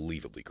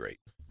 Unbelievably great.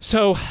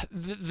 So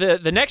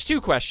the next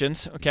 2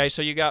 questions, okay,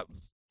 so you got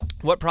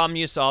what problem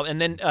you solve, and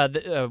then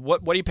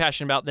what are you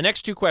passionate about? The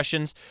next 2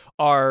 questions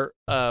are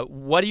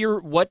what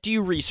do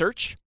you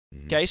research?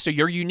 Okay, so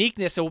your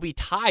uniqueness will be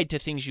tied to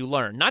things you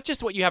learn, not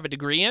just what you have a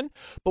degree in,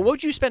 but what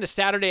would you spend a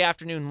Saturday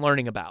afternoon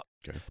learning about?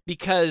 Okay.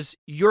 Because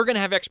you're going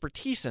to have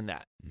expertise in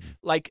that.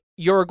 Like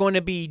you're going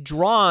to be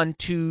drawn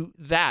to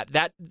that.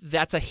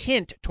 That's a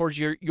hint towards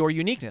your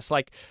uniqueness.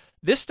 Like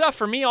this stuff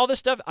for me, all this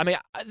stuff, I mean,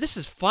 this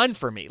is fun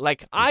for me.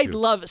 Like I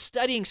love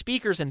studying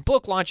speakers and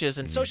book launches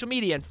and social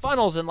media and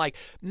funnels and like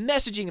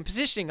messaging and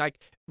positioning, like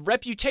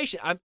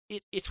reputation.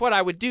 It's what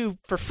I would do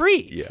for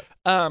free.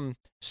 Yeah.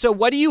 So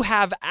what do you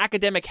have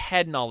academic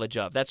head knowledge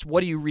of? That's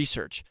what do you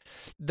research?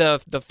 The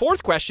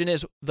 4th question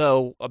is,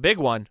 though, a big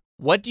one.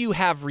 What do you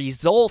have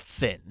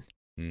results in?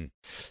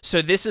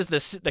 So this is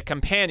the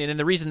companion, and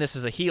the reason this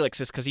is a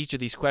helix is because each of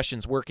these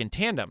questions work in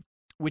tandem,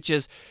 which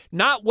is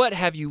not what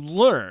have you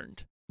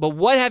learned, but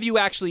what have you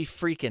actually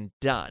freaking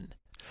done?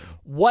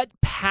 What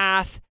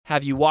path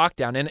have you walked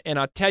down? And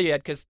I'll tell you, Ed,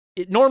 because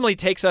it normally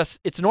takes us,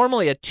 it's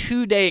normally a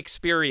 2-day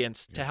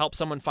experience to help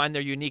someone find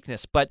their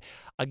uniqueness, but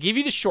I'll give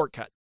you the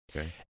shortcut.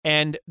 Okay.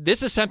 And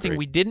this is something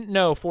we didn't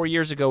know 4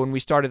 years ago when we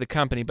started the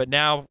company, but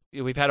now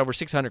we've had over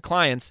 600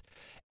 clients.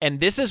 And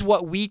this is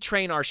what we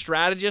train our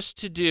strategists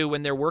to do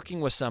when they're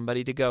working with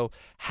somebody, to go,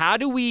 how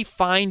do we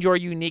find your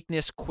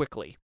uniqueness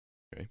quickly?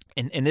 Okay.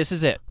 And this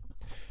is it.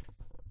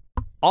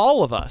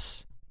 All of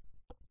us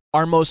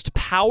are most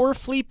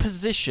powerfully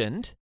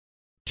positioned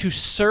to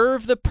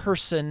serve the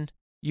person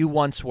you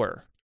once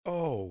were.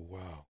 Oh,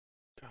 wow.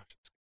 Gosh.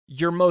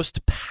 You're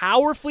most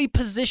powerfully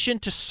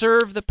positioned to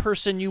serve the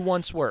person you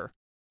once were.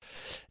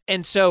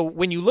 And so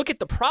when you look at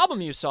the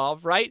problem you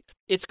solve, right,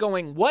 it's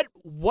going,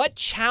 what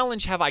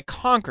challenge have I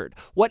conquered?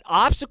 What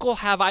obstacle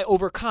have I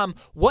overcome?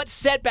 What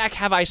setback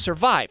have I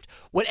survived?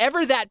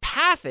 Whatever that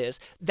path is,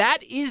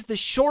 that is the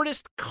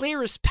shortest,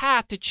 clearest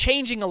path to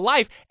changing a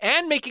life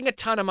and making a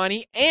ton of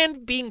money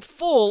and being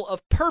full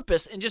of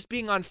purpose and just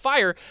being on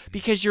fire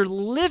because you're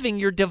living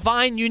your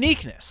divine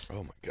uniqueness.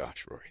 Oh my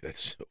gosh, Rory,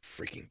 that's so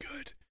freaking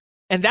good.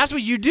 And that's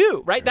what you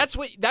do, right? That's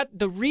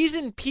the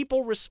reason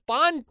people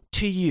respond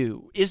to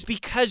you is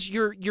because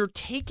you're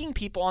taking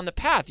people on the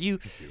path. You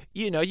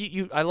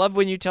I love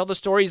when you tell the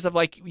stories of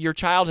like your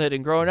childhood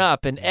and growing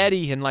up and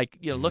Eddie and like,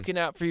 looking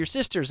out for your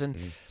sisters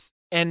and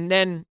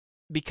then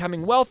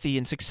becoming wealthy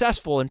and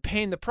successful and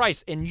paying the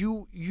price. And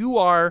you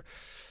are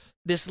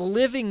this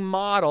living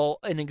model,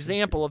 an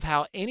example of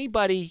how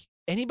anybody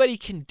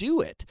can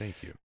do it. Thank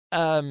you.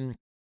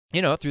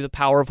 Through the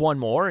power of one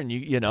more,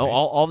 and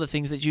all the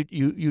things that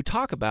you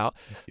talk about.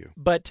 Thank you.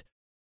 But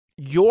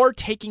you're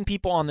taking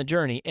people on the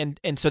journey, and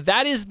so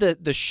that is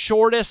the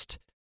shortest.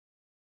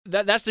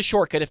 That's the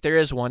shortcut, if there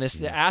is one, is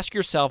to ask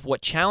yourself,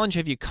 what challenge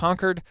have you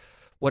conquered?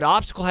 What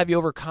obstacle have you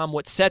overcome?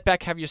 What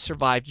setback have you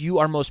survived? You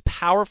are most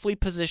powerfully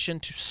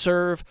positioned to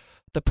serve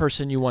the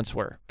person you once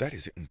were. That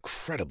is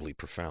incredibly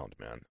profound,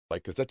 man.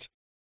 Like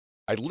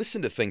I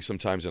listen to things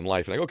sometimes in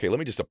life and I go, okay, let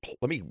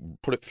me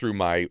put it through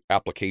my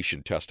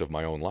application test of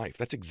my own life.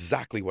 That's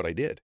exactly what I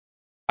did.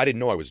 I didn't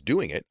know I was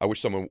doing it. I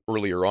wish someone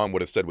earlier on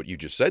would have said what you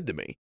just said to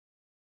me.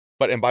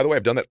 And by the way,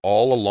 I've done that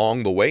all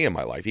along the way in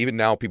my life. Even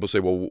now people say,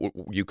 well,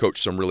 you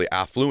coach some really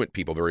affluent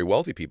people, very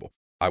wealthy people.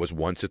 I was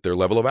once at their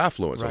level of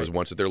affluence. Right. I was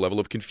once at their level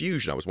of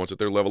confusion. I was once at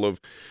their level of,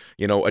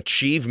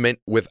 achievement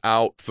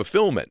without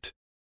fulfillment.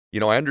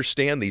 I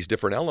understand these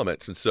different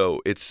elements, and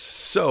so it's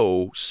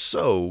so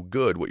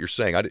good what you're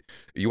saying.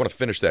 You want to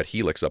finish that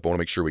helix up? I want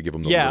to make sure we give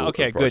them the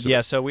okay, good. Yeah,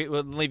 so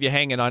we'll leave you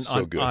hanging on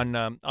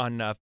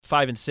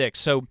 5 and 6.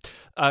 So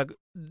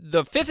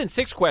the 5th and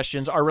 6th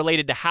questions are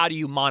related to how do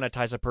you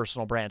monetize a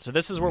personal brand. So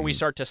this is where we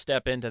start to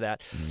step into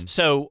that. Mm-hmm.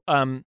 So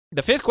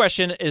the 5th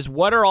question is,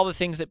 what are all the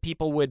things that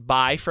people would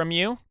buy from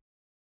you?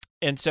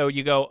 And so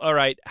you go, all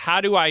right,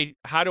 how do I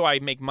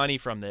make money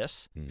from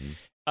this? Mm-hmm.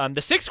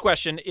 The 6th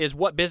question is,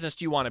 what business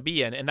do you want to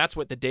be in? And that's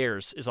what the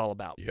dares is all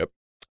about. Yep.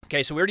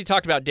 Okay, so we already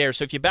talked about dares.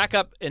 So if you back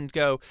up and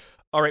go,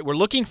 all right, we're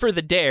looking for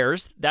the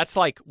dares. That's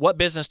like, what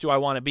business do I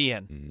want to be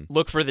in? Mm-hmm.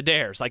 Look for the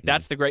dares. Like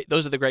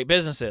those are the great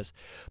businesses.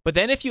 But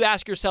then if you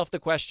ask yourself the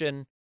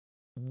question,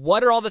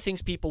 what are all the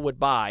things people would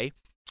buy?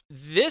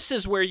 This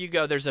is where you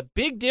go, there's a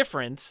big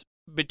difference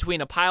between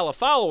a pile of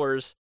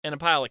followers and a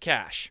pile of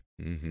cash.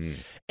 Mm-hmm.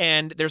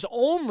 And there's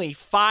only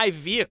 5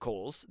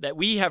 vehicles that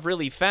we have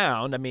really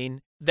found,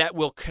 that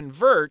will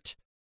convert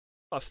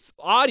a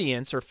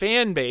audience or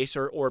fan base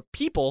or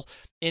people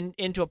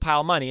into a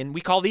pile of money. And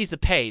we call these the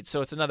PAIDs, so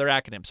it's another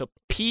acronym. So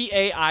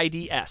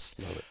PAIDS.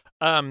 Love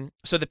it.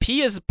 So the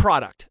P is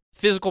product,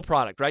 physical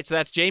product, right? So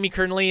that's Jamie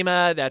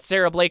Kern-Lima, that's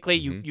Sarah Blakely.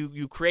 Mm-hmm.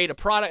 You create a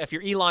product. If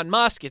you're Elon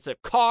Musk, it's a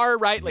car,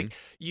 right? Mm-hmm. Like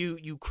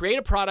you create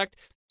a product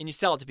and you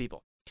sell it to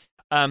people.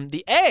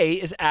 The A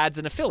is ads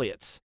and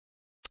affiliates.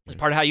 It's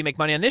part of how you make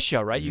money on this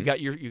show, right?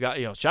 Mm-hmm. You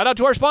got shout out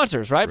to our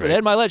sponsors, right? For the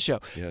Ed Milet Show.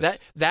 Yes.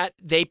 That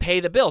they pay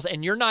the bills,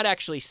 and you're not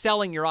actually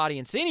selling your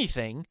audience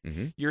anything.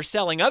 Mm-hmm. You're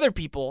selling other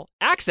people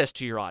access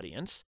to your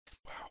audience.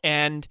 Wow.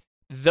 And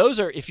those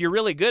are, if you're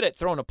really good at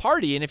throwing a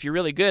party, and if you're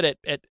really good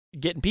at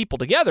getting people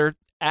together,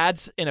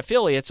 ads and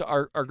affiliates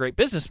are a great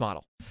business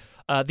model.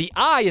 The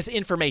I is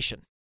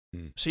information.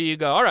 Mm. So you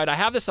go, all right, I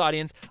have this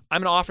audience.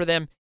 I'm going to offer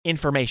them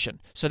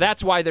information. So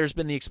that's why there's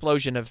been the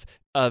explosion of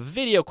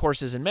video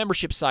courses and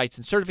membership sites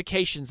and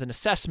certifications and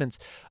assessments.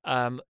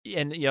 And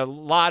a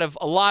lot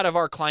of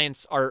our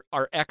clients are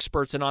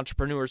experts and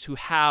entrepreneurs who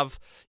have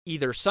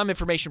either some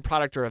information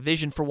product or a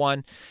vision for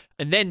one.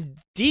 And then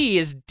D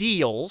is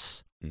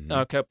deals. Mm-hmm.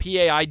 Okay,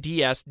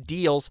 PAIDS,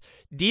 deals.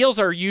 Deals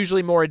are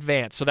usually more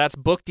advanced. So that's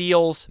book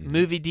deals,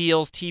 movie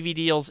deals, TV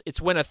deals.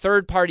 It's when a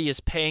third party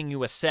is paying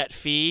you a set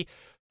fee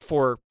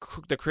for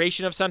the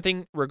creation of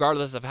something,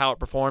 regardless of how it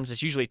performs.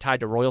 It's usually tied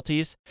to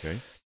royalties.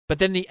 Okay. But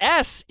then the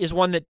S is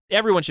one that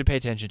everyone should pay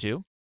attention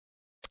to.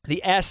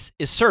 The S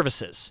is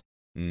services.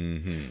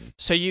 Mm-hmm.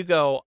 So you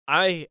go,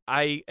 I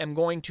am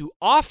going to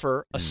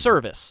offer a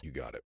service. You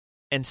got it.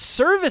 And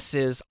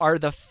services are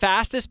the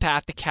fastest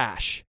path to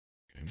cash.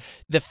 Okay.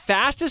 The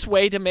fastest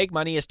way to make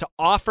money is to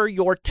offer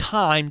your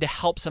time to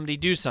help somebody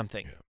do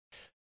something. Yeah.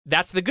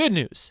 That's the good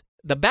news.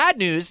 The bad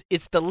news,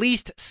 it's the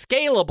least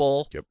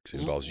scalable. Yep, 'cause it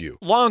involves you.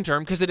 Long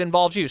term, because it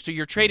involves you. So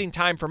you're trading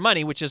time for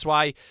money, which is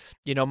why,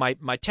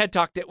 my TED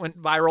Talk that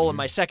went viral in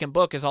my second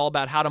book is all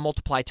about how to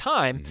multiply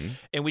time.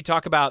 And we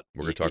talk about...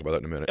 We're going to talk about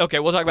that in a minute. Okay,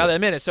 we'll talk about that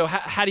in a minute. So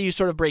how do you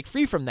sort of break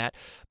free from that?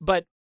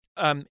 But,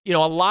 a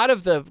lot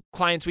of the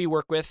clients we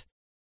work with,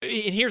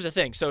 and here's the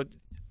thing. So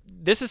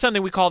this is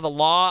something we call the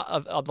law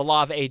of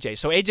AJ.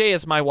 So AJ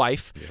is my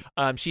wife.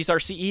 Yeah. She's our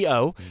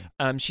CEO.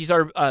 She's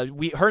her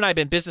and I have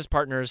been business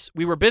partners.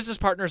 We were business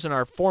partners in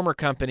our former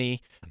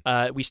company.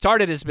 We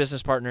started as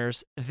business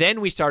partners.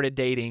 Then we started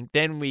dating.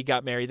 Then we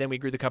got married. Then we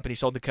grew the company,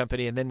 sold the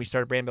company, and then we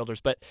started Brand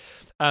Builders. But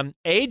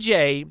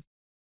AJ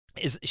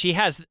she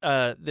has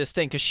this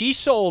thing because she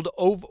sold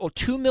over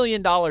 $2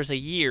 million a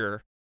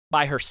year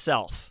by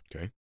herself.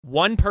 Okay.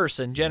 One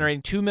person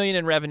generating $2 million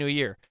in revenue a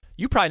year.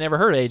 You probably never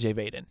heard of AJ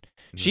Vaden.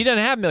 She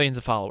doesn't have millions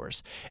of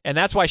followers. And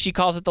that's why she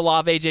calls it the law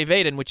of AJ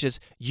Vaden, which is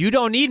you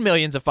don't need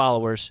millions of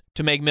followers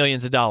to make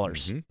millions of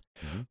dollars.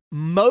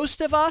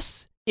 Most of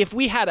us, if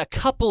we had a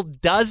couple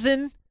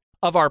dozen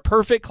of our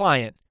perfect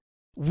client,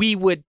 we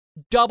would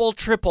double,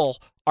 triple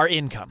our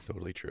income.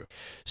 Totally true.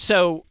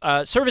 So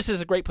service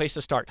is a great place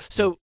to start.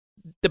 So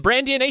the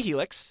Brand DNA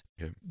Helix,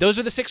 those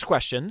are the 6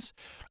 questions.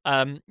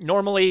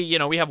 Normally,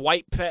 we have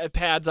white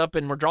pads up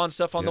and we're drawing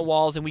stuff on the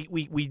walls, and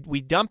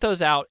we dump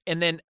those out,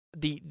 and then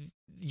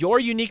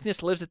your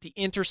uniqueness lives at the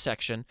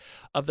intersection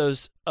of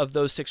those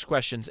 6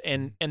 questions,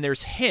 and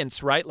there's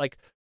hints, right? Like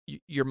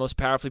you're most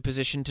powerfully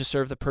positioned to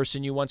serve the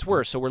person you once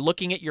were. So we're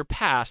looking at your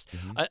past.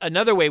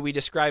 Another way we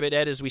describe it,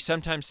 Ed, is we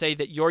sometimes say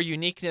that your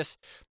uniqueness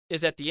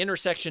is at the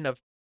intersection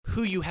of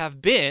who you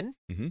have been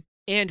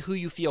and who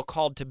you feel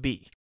called to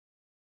be.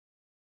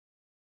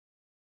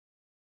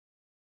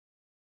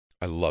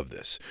 I love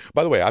this.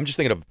 By the way, I'm just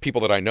thinking of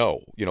people that I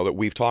know, that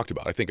we've talked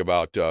about. I think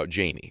about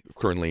Jamie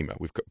Kern-Lima.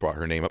 We've brought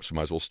her name up, so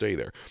might as well stay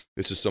there.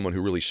 This is someone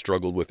who really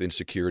struggled with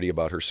insecurity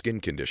about her skin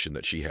condition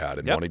that she had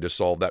and wanting to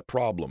solve that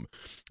problem.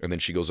 And then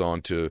she goes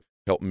on to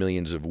help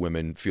millions of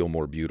women feel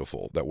more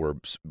beautiful that were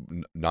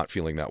not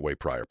feeling that way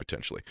prior,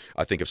 potentially.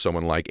 I think of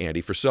someone like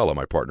Andy Frisella,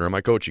 my partner in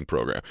my coaching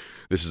program.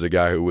 This is a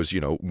guy who was,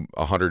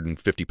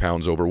 150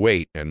 pounds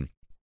overweight and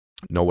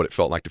know what it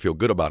felt like to feel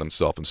good about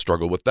himself and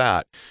struggle with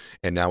that.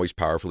 And now he's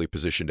powerfully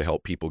positioned to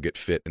help people get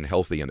fit and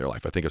healthy in their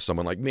life. I think of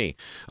someone like me.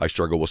 I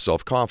struggle with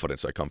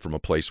self-confidence. I come from a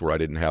place where I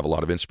didn't have a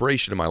lot of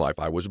inspiration in my life.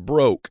 I was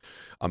broke.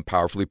 I'm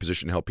powerfully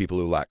positioned to help people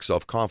who lack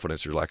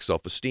self-confidence or lack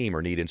self-esteem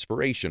or need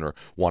inspiration or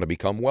want to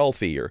become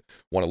wealthy or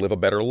want to live a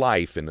better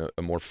life and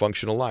a more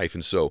functional life.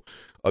 And so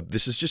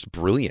this is just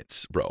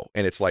brilliance, bro.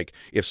 And it's like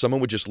if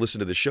someone would just listen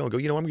to the show and go,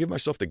 I'm going to give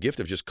myself the gift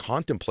of just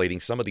contemplating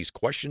some of these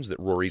questions that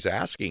Rory's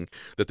asking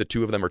that the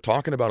two of them are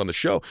talking about on the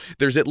show.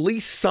 There's at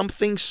least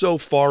something so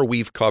far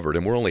we've covered,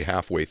 and we're only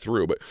halfway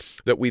through, but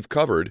that we've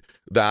covered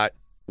that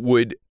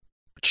would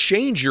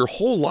change your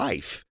whole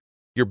life,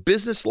 your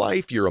business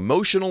life, your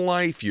emotional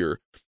life, your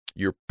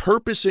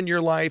purpose in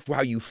your life,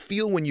 how you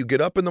feel when you get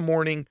up in the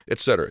morning,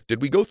 etc.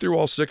 Did we go through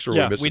all 6 or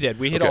yeah, we did.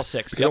 We hit all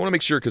 6. Because I want to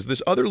make sure, because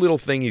this other little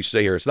thing you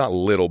say here, it's not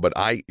little, but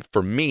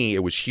for me, it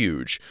was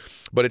huge.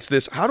 But it's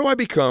this: how do I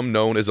become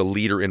known as a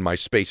leader in my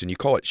space? And you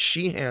call it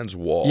Sheehan's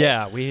Wall.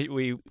 Yeah,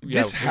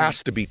 this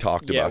has to be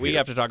talked about. Yeah, we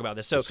have to talk about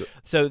this.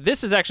 So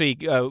this is actually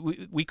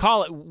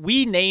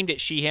we named it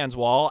Sheehan's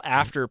Wall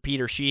after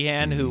Peter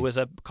Sheehan, who was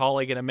a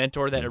colleague and a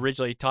mentor that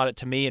originally taught it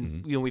to me,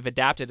 and we've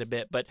adapted a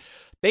bit. But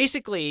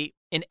basically,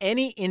 in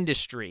any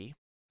industry,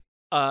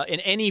 in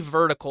any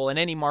vertical, in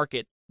any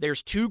market,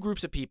 there's 2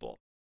 groups of people.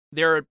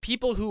 There are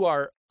people who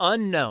are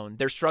unknown.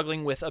 They're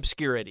struggling with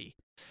obscurity.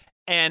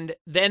 And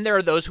then there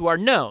are those who are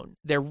known.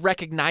 They're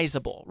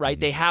recognizable, right?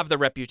 They have the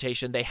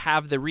reputation. They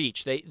have the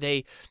reach.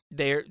 They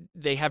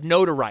have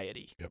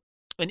notoriety. Yep.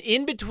 And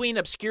in between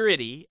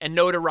obscurity and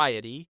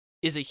notoriety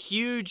is a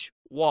huge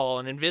wall,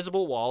 an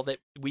invisible wall that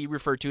we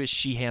refer to as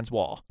Sheehan's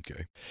Wall.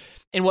 Okay.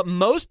 And what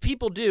most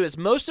people do is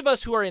most of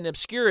us who are in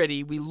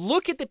obscurity, we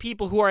look at the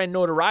people who are in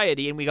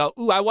notoriety and we go,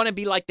 ooh, I want to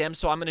be like them,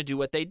 so I'm going to do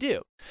what they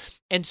do.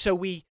 And so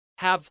we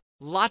have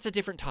lots of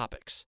different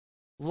topics.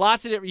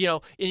 Lots of different,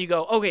 and you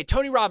go, okay,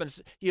 Tony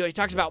Robbins, he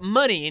talks about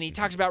money, and he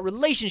talks about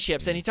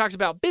relationships, and he talks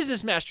about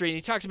business mastery, and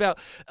he talks about,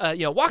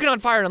 walking on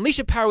fire and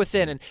unleashing power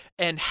within,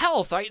 and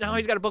health. Right now,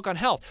 he's got a book on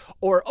health.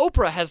 Or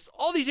Oprah has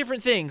all these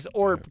different things,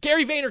 or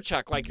Gary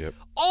Vaynerchuk,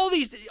 all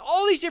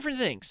these different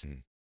things.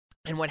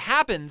 And what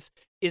happens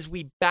is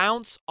we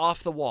bounce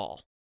off the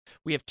wall.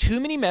 We have too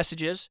many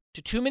messages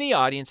to too many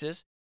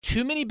audiences,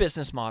 too many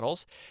business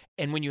models,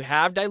 and when you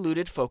have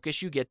diluted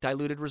focus, you get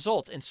diluted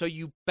results. And so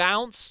you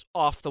bounce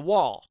off the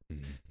wall.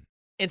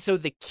 And so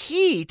the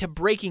key to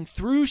breaking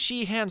through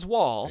Sheehan's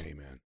Wall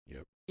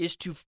is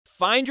to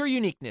find your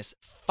uniqueness.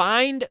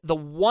 Find the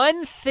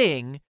one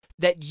thing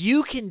that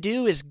you can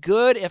do as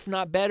good, if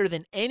not better,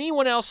 than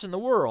anyone else in the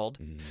world,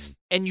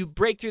 and you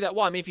break through that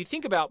wall. I mean, if you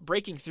think about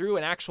breaking through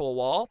an actual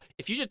wall,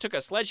 if you just took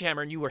a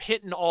sledgehammer and you were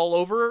hitting all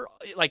over,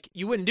 like,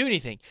 you wouldn't do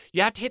anything.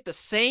 You have to hit the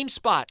same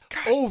spot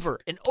over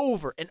and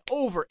over and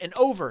over and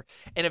over,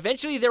 and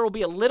eventually there will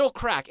be a little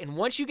crack. And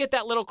once you get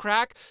that little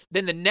crack,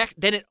 then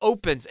then it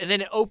opens, and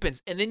then it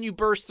opens, and then you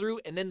burst through,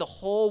 and then the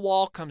whole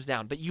wall comes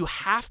down. But you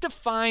have to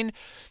find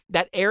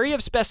that area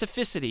of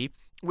specificity,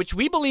 which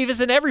we believe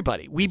is in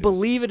everybody. We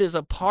believe it is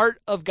a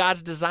part of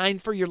God's design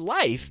for your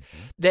life,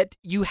 that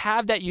you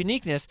have that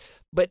uniqueness,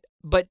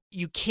 but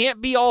you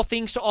can't be all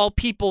things to all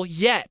people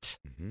yet.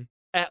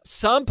 At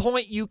some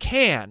point you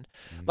can.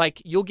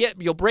 Like, you'll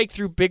break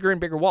through bigger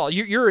and bigger walls.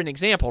 You're an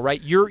example, right?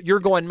 You're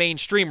going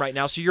mainstream right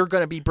now, so you're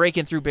going to be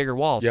breaking through bigger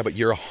walls. Yeah, but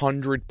you're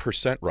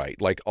 100%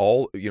 right. Like,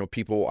 all,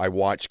 people I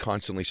watch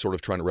constantly sort of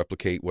trying to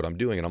replicate what I'm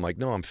doing, and I'm like,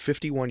 no, I'm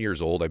 51 years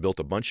old. I built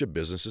a bunch of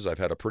businesses. I've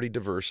had a pretty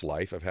diverse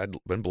life. I've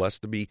been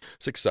blessed to be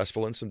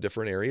successful in some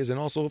different areas and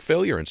also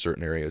failure in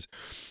certain areas.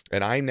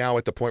 And I'm now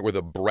at the point where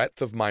the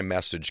breadth of my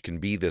message can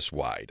be this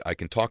wide. I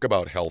can talk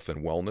about health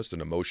and wellness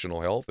and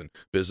emotional health and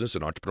business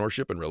and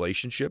entrepreneurship and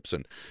relationships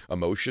and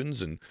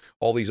emotions and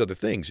all these other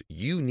things.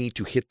 You need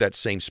to hit that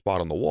same spot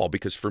on the wall,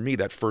 because for me,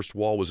 that first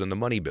wall was in the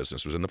money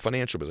business, was in the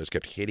financial business.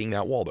 Kept hitting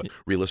that wall, the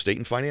real estate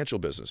and financial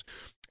business.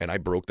 And I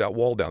broke that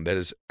wall down. That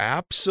is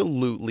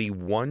absolutely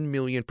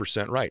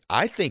 1,000,000% right.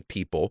 I think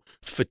people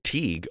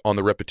fatigue on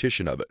the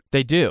repetition of it.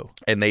 They do.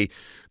 And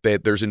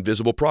there's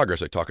invisible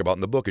progress I talk about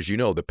in the book, as you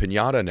know, the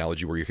piñata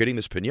analogy, where you're hitting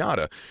this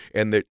piñata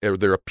and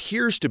there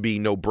appears to be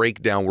no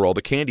breakdown where all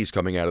the candy's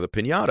coming out of the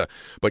piñata,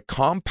 but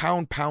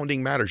compound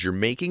pounding matters. You're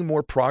making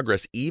more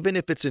progress, even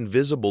if it's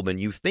invisible, than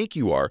you think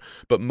you are.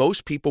 But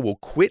most people will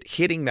quit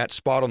hitting that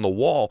spot on the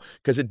wall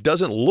because it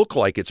doesn't look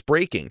like it's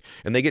breaking.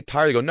 And they get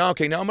tired. They go, no,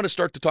 okay, now I'm going to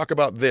start to talk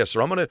about this,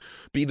 or I'm going to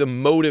be the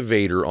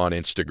motivator on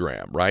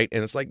Instagram, right?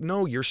 And it's like,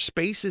 no, your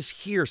space is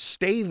here.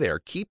 Stay there.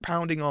 Keep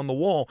pounding on the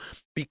wall.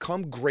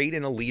 Become great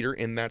and a leader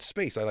in that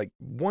space. I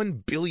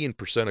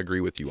 1,000,000,000%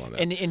 agree with you on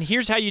that. And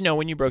here's how you know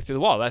when you broke through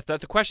the wall.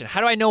 That's the question.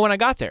 How do I know when I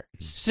got there?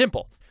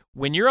 Simple.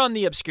 When you're on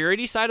the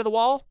obscurity side of the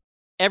wall,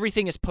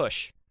 everything is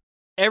push.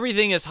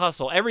 Everything is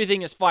hustle.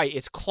 Everything is fight.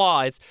 It's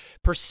claw. It's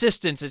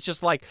persistence. It's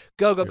just like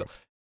go, go,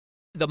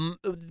 go.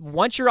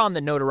 Once you're on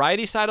the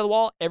notoriety side of the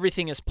wall,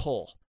 everything is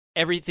pull.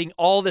 Everything,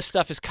 all this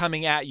stuff is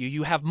coming at you.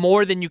 You have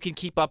more than you can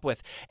keep up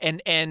with.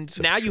 And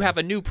so now you have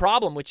a new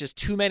problem, which is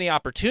too many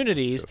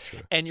opportunities. So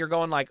and you're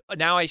going like,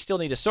 now I still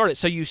need to sort it.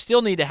 So you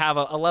still need to have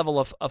a level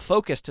of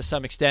focus to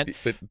some extent.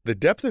 But the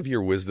depth of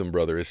your wisdom,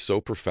 brother, is so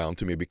profound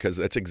to me, because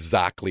that's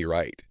exactly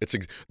right.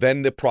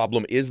 Then the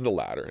problem is the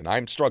ladder. And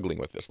I'm struggling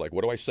with this. Like,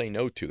 what do I say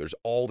no to? There's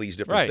all these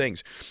different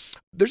things.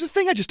 There's a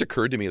thing that just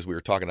occurred to me as we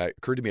were talking. It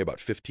occurred to me about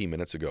 15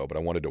 minutes ago, but I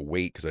wanted to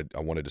wait because I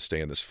wanted to stay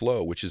in this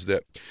flow, which is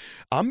that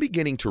I'm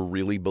beginning to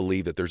really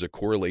believe that there's a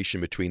correlation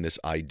between this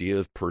idea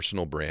of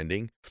personal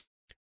branding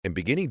and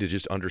beginning to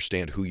just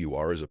understand who you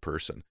are as a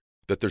person.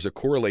 That there's a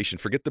correlation.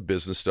 Forget the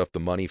business stuff, the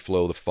money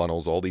flow, the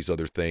funnels, all these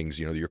other things,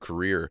 your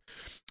career.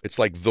 It's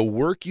like the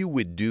work you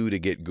would do to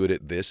get good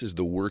at this is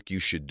the work you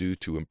should do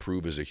to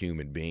improve as a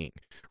human being,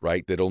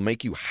 right? That'll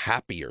make you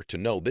happier to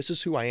know this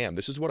is who I am.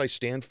 This is what I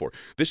stand for.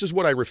 This is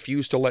what I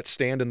refuse to let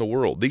stand in the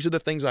world. These are the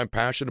things I'm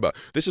passionate about.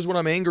 This is what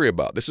I'm angry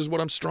about. This is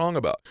what I'm strong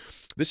about.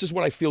 This is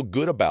what I feel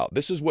good about.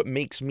 This is what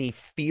makes me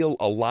feel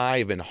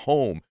alive and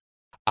home.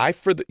 I'm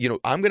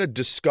going to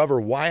discover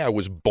why I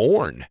was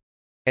born.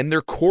 And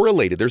they're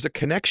correlated. There's a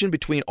connection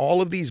between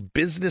all of these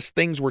business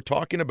things we're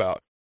talking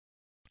about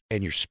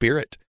and your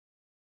spirit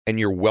and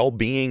your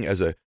well-being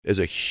as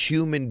a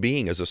human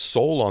being, as a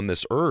soul on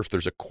this earth.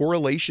 There's a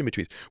correlation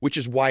between, which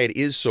is why it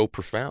is so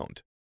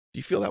profound. Do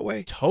you feel that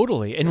way?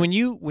 Totally. And when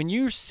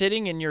you're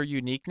sitting in your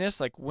uniqueness,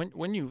 like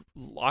when you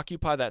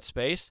occupy that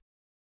space,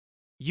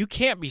 you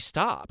can't be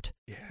stopped.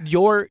 Yeah.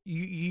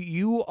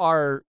 You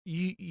are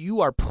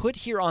put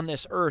here on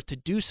this earth to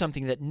do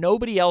something that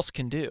nobody else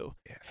can do.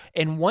 Yeah.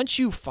 And once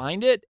you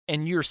find it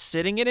and you're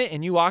sitting in it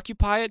and you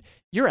occupy it,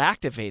 you're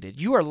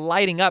activated. You are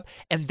lighting up,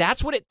 and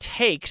that's what it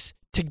takes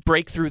to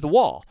break through the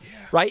wall.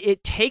 Yeah. Right?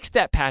 It takes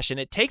that passion,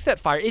 it takes that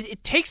fire,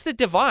 it takes the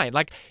divine.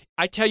 Like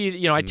I tell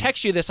you, I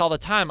text you this all the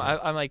time.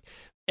 I'm like,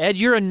 Ed,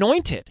 you're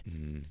anointed.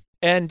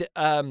 And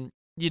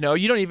you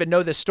don't even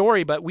know this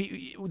story, but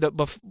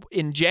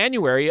in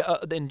January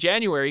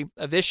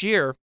of this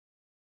year,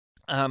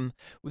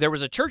 there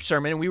was a church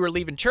sermon, and we were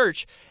leaving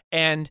church,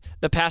 and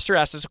the pastor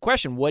asked us a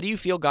question: what do you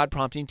feel God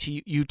prompting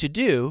you to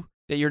do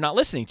that you're not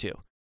listening to?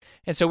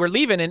 And so we're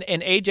leaving, and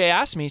AJ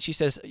asked me, and she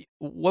says,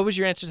 what was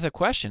your answer to the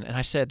question? And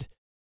I said,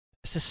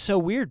 this is so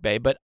weird,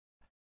 babe, but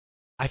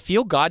I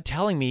feel God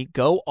telling me,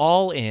 go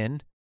all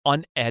in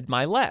on Ed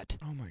Milet.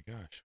 Oh my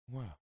gosh.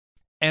 Wow.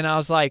 And I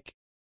was like,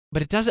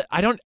 but it doesn't,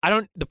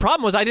 the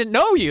problem was I didn't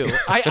know you.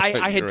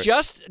 I had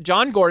just,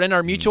 John Gordon,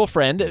 our mutual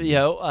friend,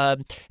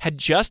 had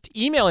just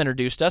email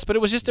introduced us, but it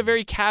was just a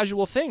very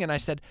casual thing. And I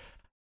said,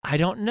 I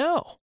don't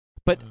know.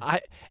 But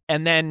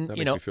and then, that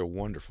makes me feel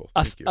wonderful.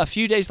 A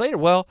few days later,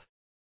 well,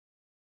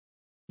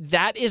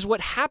 that is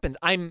what happened.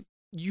 I'm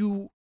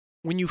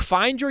when you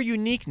find your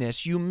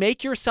uniqueness, you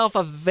make yourself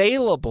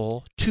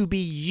available to be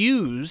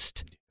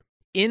used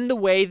in the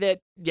way that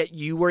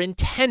you were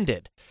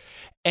intended.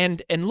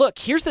 And look,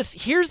 here's the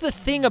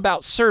thing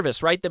about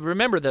service, right?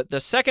 Remember the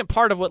second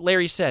part of what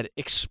Larry said,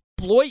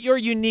 exploit your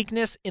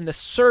uniqueness in the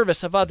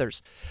service of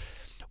others.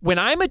 When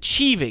I'm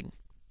achieving,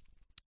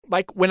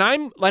 like when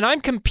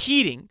I'm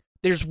competing,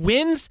 there's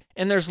wins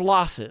and there's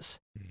losses.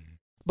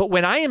 But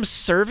when I am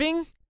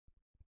serving,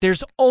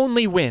 there's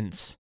only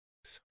wins.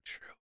 So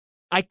true.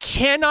 I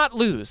cannot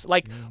lose.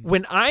 Like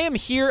when I am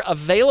here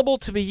available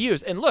to be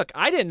used. And look,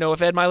 I didn't know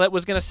if Ed Milet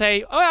was going to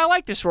say, oh, I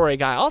like this Rory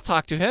guy. I'll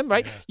talk to him,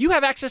 right? Yeah. You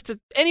have access to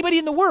anybody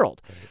in the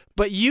world. Right.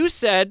 But you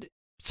said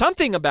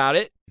something about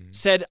it,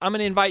 said, I'm going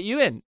to invite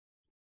you in.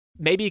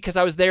 Maybe because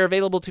I was there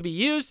available to be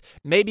used.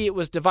 Maybe it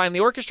was divinely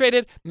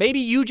orchestrated. Maybe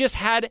you just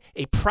had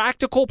a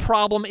practical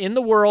problem in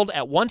the world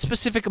at one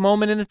specific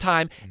moment in the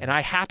time, and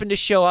I happened to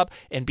show up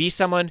and be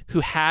someone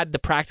who had the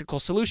practical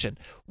solution.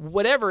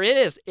 Whatever it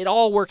is, it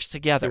all works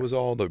together. It was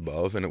all the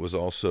above, and it was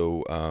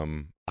also,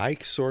 I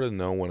sort of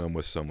know when I'm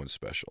with someone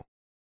special.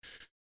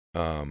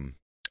 I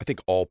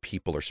think all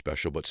people are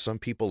special, but some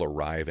people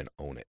arrive and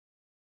own it.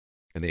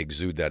 And they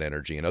exude that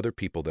energy. And other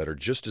people that are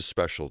just as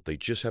special, they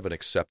just haven't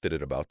accepted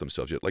it about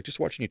themselves yet. Like just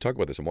watching you talk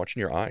about this, I'm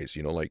watching your eyes,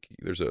 like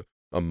there's a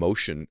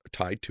emotion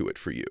tied to it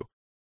for you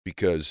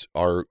because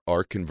our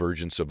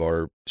convergence of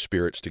our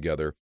spirits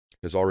together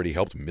has already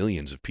helped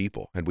millions of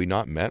people. Had we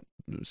not met,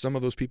 some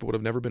of those people would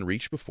have never been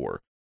reached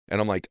before.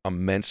 And I'm like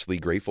immensely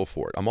grateful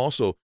for it. I'm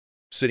also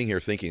sitting here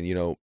thinking,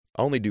 I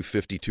only do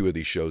 52 of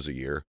these shows a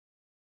year.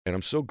 And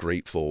I'm so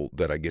grateful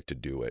that I get to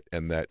do it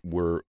and that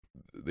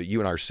you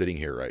and I are sitting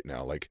here right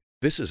now. Like,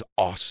 this is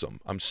awesome.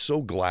 I'm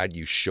so glad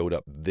you showed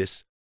up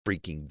this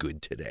freaking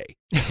good today.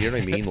 You know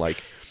what I mean?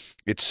 Like,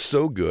 it's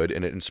so good,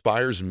 and it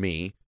inspires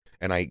me.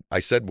 And I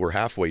said we're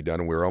halfway done,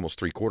 and we're almost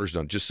 3/4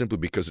 done, just simply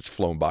because it's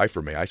flown by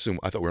for me. I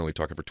thought we were only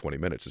talking for 20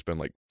 minutes. It's been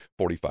like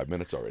 45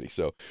 minutes already.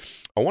 So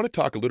I want to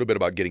talk a little bit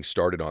about getting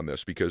started on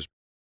this, because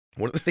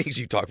one of the things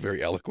you talk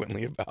very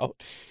eloquently about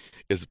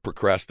is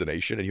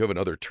procrastination, and you have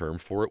another term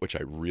for it, which I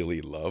really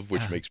love,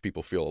 which makes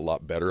people feel a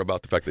lot better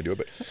about the fact they do it.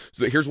 But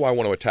so here's why I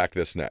want to attack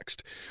this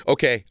next.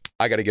 Okay,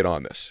 I got to get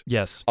on this.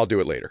 Yes. I'll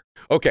do it later.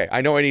 Okay,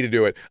 I know I need to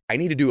do it. I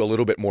need to do a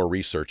little bit more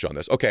research on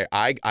this. Okay,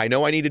 I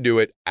know I need to do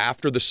it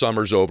after the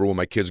summer's over when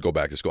my kids go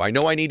back to school. I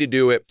know I need to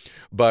do it,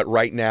 but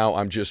right now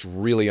I'm just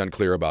really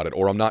unclear about it,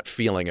 or I'm not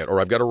feeling it,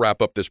 or I've got to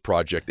wrap up this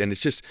project. And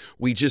it's just,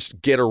 we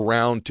just get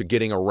around to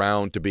getting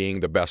around to being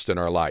the best in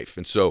our life.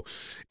 And so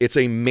it's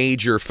a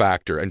major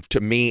factor. And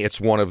to me, it's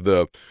one of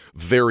the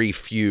very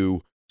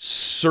few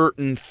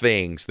certain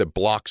things that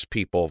blocks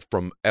people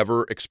from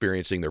ever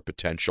experiencing their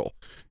potential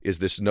is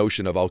this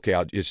notion of,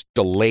 okay, it's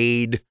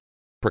delayed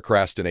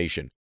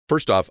procrastination.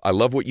 First off, I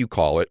love what you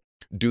call it.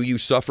 Do you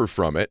suffer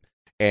from it?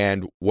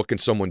 And what can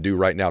someone do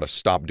right now to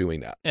stop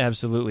doing that?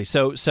 Absolutely.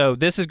 So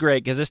this is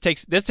great, because this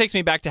takes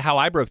me back to how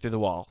I broke through the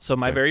wall. So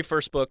my very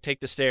first book,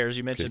 Take the Stairs,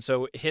 you mentioned,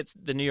 so it hits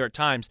the New York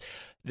Times.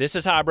 This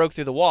is how I broke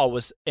through the wall,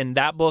 and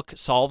that book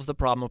solves the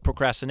problem of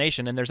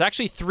procrastination. And there's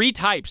actually 3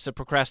 types of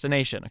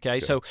procrastination, okay?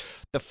 So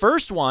the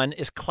first one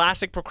is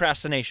classic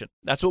procrastination.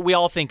 That's what we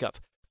all think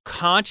of.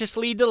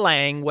 Consciously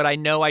delaying what I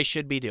know I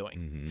should be doing.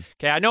 Mm-hmm.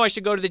 Okay, I know I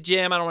should go to the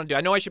gym. I don't want to do it.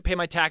 I know I should pay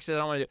my taxes. I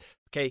don't want to do it.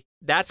 Okay,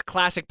 that's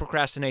classic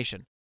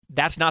procrastination.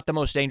 That's not the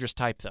most dangerous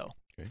type, though,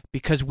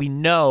 because we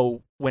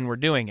know when we're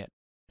doing it.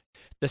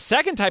 The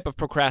second type of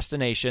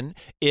procrastination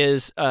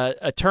is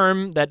a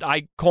term that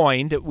I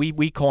coined,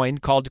 we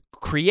coined, called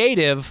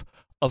creative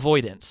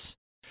avoidance.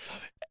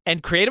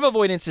 And creative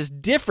avoidance is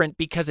different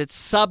because it's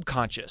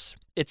subconscious.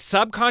 It's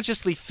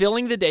subconsciously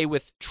filling the day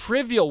with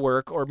trivial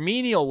work or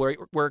menial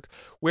work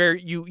where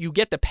you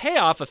get the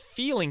payoff of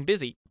feeling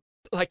busy.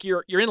 Like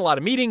you're in a lot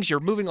of meetings, you're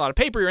moving a lot of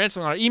paper, you're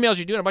answering a lot of emails,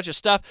 you're doing a bunch of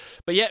stuff.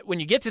 But yet when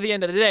you get to the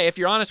end of the day, if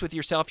you're honest with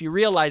yourself, you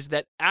realize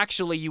that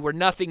actually you were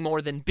nothing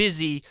more than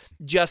busy,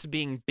 just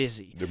being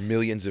busy. The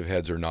millions of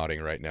heads are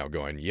nodding right now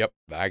going, yep,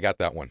 I got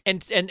that one.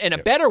 And a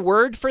better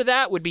word for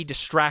that would be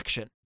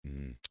distraction.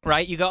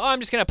 Right? You go, oh, I'm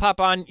just going to pop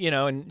on,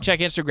 and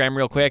check Instagram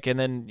real quick, and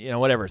then,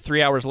 whatever.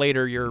 3 hours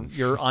later,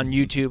 you're on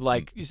YouTube,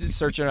 like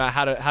searching out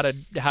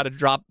how to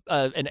drop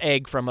an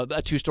egg from a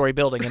 2-story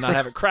building and not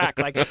have it crack,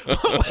 like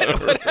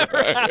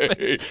whatever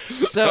happens.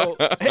 So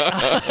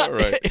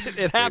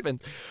it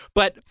happens.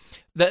 But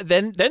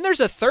then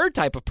there's a third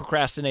type of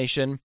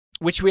procrastination,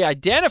 which we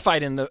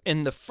identified in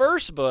the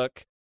first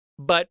book,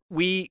 but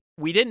we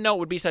didn't know it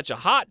would be such a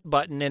hot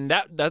button, and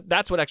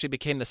that's what actually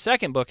became the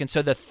second book. And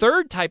so the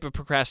third type of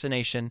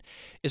procrastination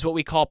is what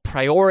we call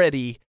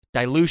priority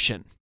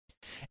dilution.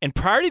 And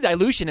priority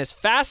dilution is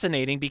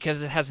fascinating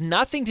because it has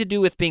nothing to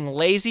do with being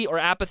lazy or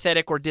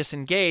apathetic or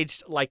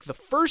disengaged like the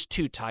first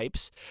 2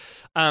 types.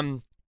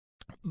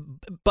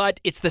 But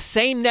it's the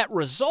same net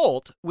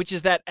result, which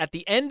is that at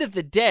the end of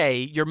the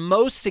day, your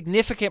most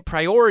significant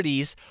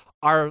priorities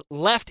are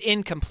left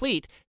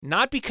incomplete,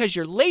 not because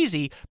you're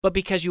lazy, but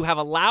because you have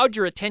allowed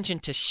your attention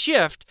to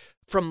shift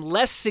from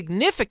less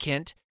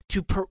significant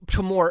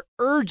to more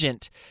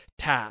urgent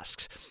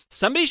tasks.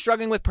 Somebody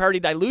struggling with priority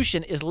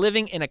dilution is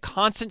living in a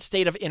constant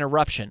state of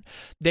interruption.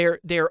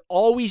 They're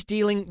always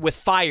dealing with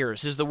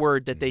fires, is the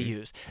word that they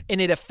use, and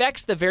it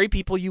affects the very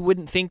people you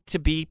wouldn't think to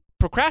be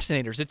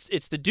procrastinators.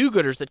 It's the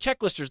do-gooders, the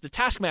checklisters, the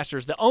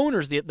taskmasters, the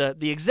owners,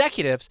 the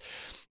executives.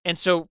 And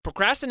so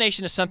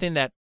procrastination is something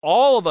that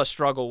all of us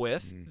struggle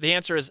with. The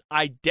answer is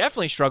I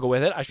definitely struggle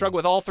with it. I struggle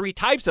with all three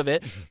types of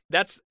it.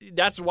 That's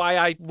why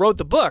I wrote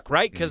the book,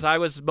 right? Because I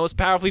was most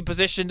powerfully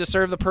positioned to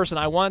serve the person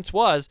I once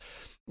was,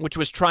 which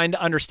was trying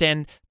to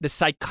understand the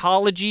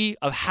psychology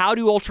of how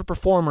do ultra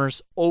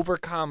performers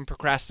overcome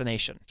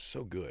procrastination.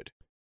 So good.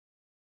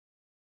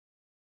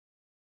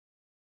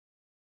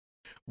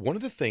 One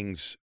of the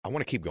things I want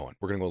to keep going.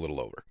 We're going to go a little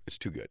over. It's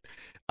too good.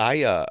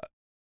 I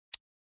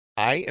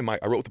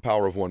wrote The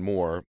Power of One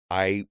More.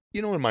 In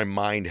my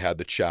mind had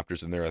the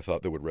chapters in there I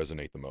thought that would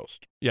resonate the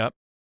most. Yep.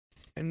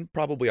 And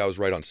probably I was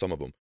right on some of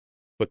them.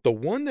 But the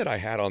one that I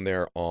had on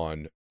there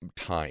on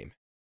time,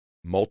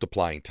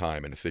 multiplying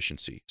time and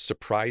efficiency,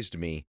 surprised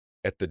me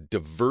at the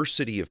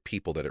diversity of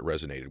people that it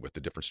resonated with, the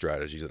different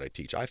strategies that I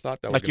teach. I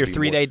thought that was like your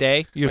 3-day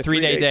day? Your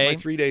 3-day day? My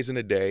 3 days in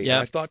a day. Yep.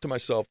 And I thought to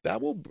myself,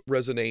 that will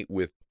resonate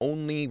with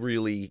only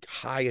really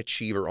high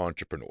achiever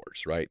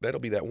entrepreneurs, right? That'll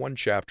be that one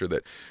chapter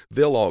that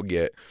they'll all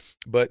get.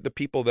 But the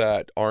people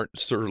that aren't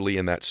certainly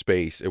in that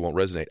space, it won't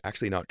resonate.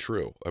 Actually, not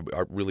true.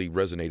 I really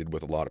resonated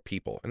with a lot of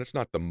people. And it's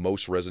not the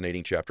most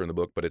resonating chapter in the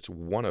book, but it's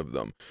one of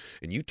them.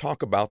 And you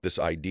talk about this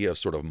idea of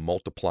sort of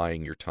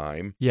multiplying your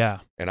time. Yeah.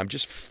 And I'm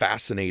just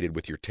fascinated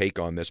with your take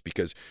on this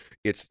because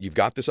you've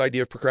got this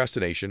idea of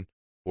procrastination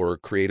or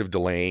creative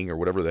delaying or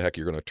whatever the heck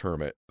you're going to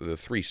term it. The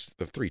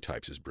three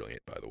types is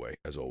brilliant, by the way,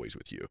 as always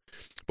with you.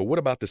 But what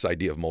about this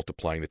idea of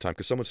multiplying the time?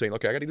 Because someone's saying,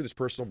 okay, I got to do this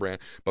personal brand,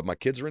 but my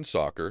kids are in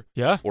soccer.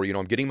 Yeah. Or,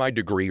 I'm getting my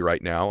degree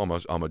right now.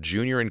 I'm a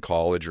junior in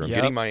college, or I'm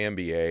getting my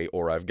MBA,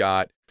 or I've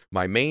got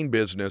my main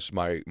business.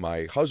 My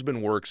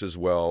husband works as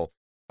well.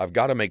 I've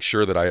got to make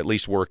sure that I at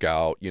least work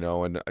out,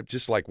 and I'm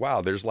just like,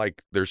 wow,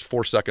 there's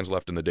 4 seconds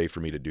left in the day for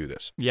me to do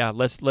this. Yeah,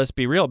 let's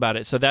be real about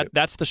it. So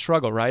that's the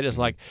struggle, right? Is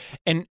like,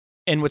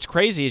 and what's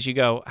crazy is you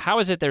go, how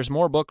is it there's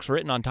more books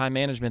written on time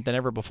management than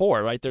ever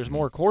before, right? There's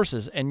more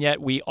courses, and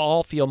yet we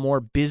all feel more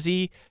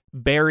busy,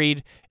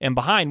 buried, and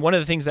behind. One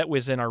of the things that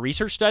was in our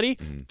research study,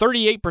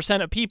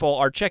 38% of people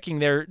are checking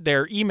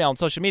their email and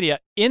social media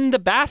in the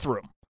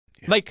bathroom.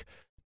 Yeah. Like,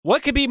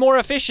 what could be more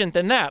efficient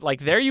than that? Like,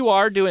 there you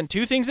are doing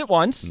 2 things at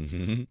once,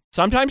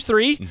 sometimes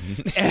 3,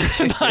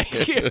 and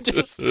like you're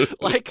just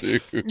like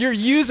you're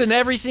using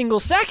every single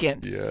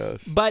second.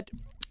 Yes. But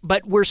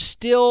we're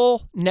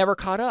still never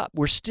caught up.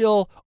 We're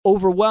still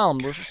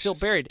overwhelmed. We're still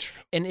buried,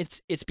 and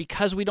it's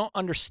because we don't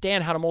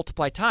understand how to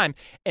multiply time.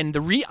 And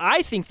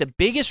I think the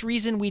biggest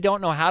reason we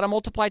don't know how to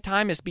multiply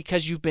time is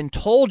because you've been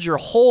told your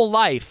whole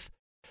life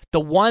the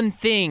one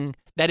thing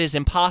that is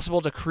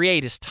impossible to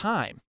create is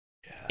time.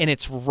 And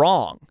it's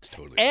wrong. It's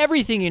totally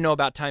Everything you know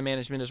about time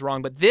management is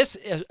wrong, but this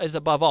is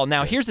above all.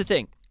 Now, here's the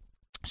thing.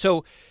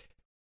 So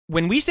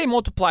when we say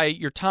multiply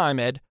your time,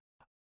 Ed,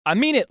 I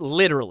mean it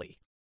literally.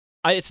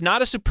 It's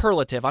not a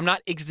superlative. I'm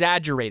not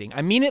exaggerating.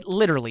 I mean it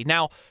literally.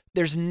 Now,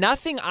 there's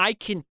nothing I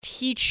can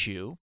teach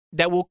you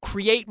that will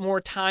create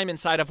more time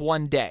inside of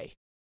one day.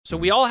 So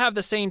we all have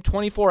the same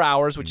 24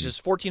 hours, which is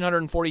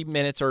 1,440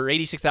 minutes or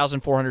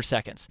 86,400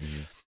 seconds.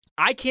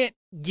 I can't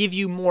give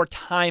you more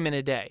time in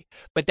a day.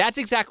 But that's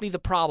exactly the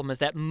problem, is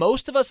that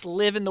most of us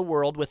live in the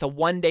world with a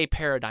one-day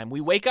paradigm.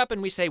 We wake up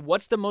and we say,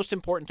 what's the most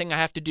important thing I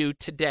have to do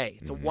today?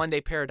 It's a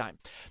one-day paradigm.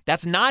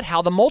 That's not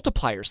how the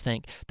multipliers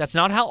think. That's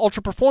not how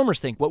ultra performers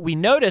think. What we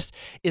noticed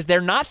is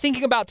they're not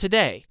thinking about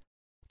today.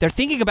 They're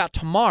thinking about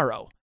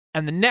tomorrow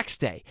and the next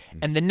day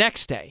and the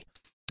next day.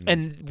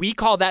 And we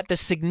call that the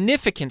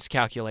significance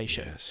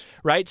calculation,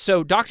 right?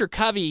 So Dr.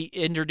 Covey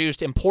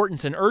introduced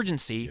importance and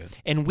urgency,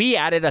 and we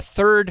added a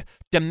third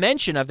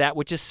dimension of that,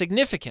 which is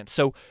significance.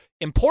 So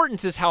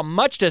importance is how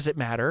much does it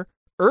matter?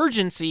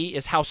 Urgency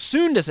is how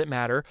soon does it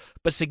matter?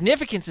 But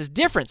significance is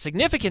different.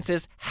 Significance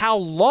is how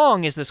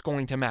long is this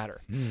going to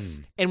matter?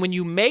 And when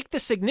you make the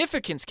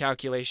significance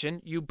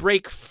calculation, you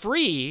break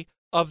free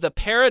of the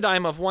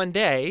paradigm of one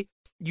day.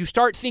 You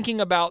start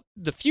thinking about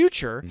the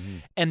future,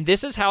 and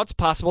this is how it's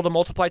possible to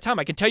multiply time.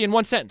 I can tell you in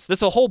one sentence. This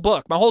is a whole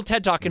book, my whole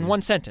TED Talk in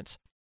one sentence.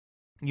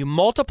 You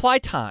multiply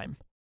time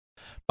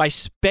by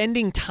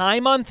spending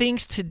time on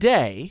things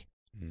today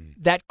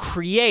that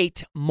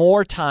create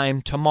more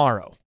time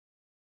tomorrow.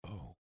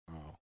 Oh,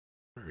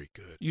 very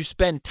good. You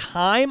spend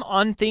time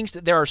on things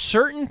there are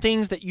certain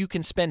things that you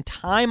can spend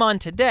time on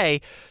today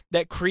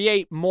that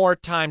create more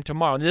time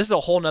tomorrow. And this is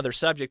a whole nother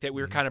subject that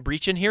we were kind of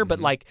breaching here, but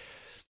like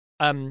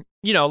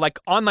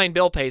online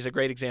bill pay is a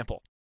great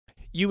example.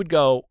 You would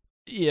go,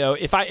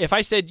 if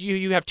I said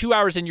you have 2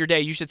 hours in your day,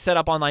 you should set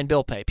up online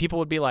bill pay. People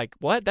would be like,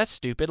 what? That's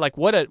stupid. Like,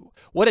 what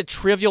a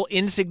trivial,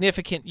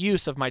 insignificant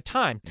use of my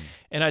time.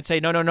 And I'd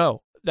say,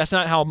 no. That's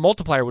not how a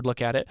multiplier would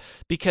look at it,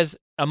 because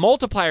a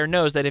multiplier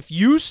knows that if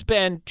you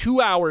spend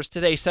 2 hours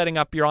today setting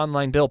up your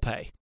online bill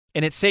pay,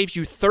 and it saves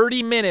you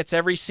 30 minutes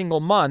every single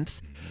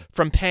month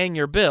from paying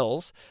your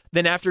bills,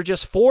 then after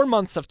just 4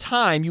 months of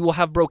time, you will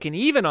have broken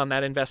even on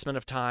that investment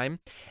of time.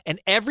 And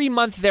every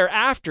month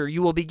thereafter,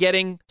 you will be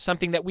getting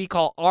something that we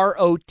call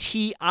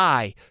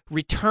ROTI,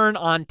 return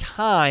on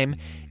time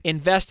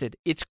invested.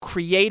 It's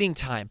creating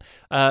time.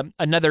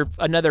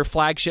 Another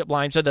flagship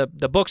line. So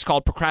the book's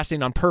called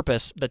Procrastinating on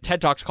Purpose. The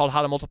TED Talk's called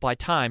How to Multiply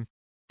Time.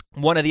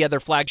 One of the other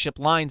flagship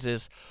lines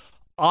is,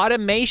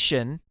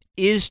 automation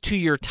is to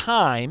your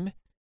time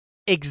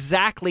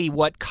exactly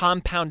what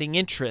compounding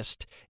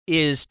interest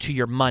is to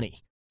your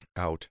money.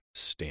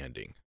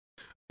 Outstanding.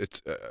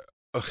 It's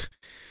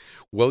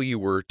while you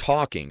were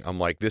talking, I'm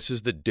like, this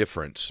is the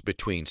difference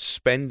between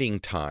spending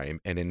time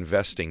and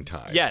investing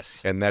time.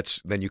 Yes. And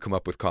then you come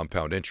up with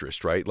compound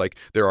interest, right? Like,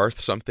 there are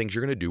some things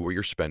you're going to do where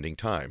you're spending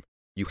time.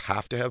 You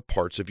have to have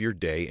parts of your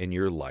day and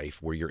your life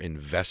where you're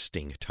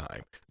investing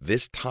time.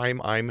 This time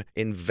I'm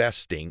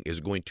investing is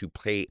going to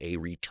pay a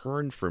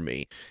return for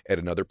me at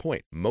another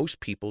point.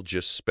 Most people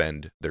just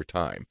spend their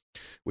time.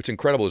 What's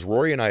incredible is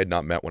Rory and I had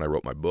not met when I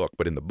wrote my book,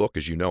 but in the book,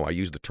 as you know, I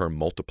use the term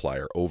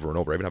multiplier over and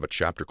over. I even have a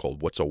chapter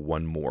called What's a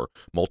One More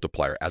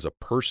Multiplier? As a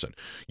person,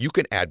 you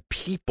can add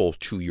people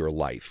to your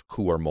life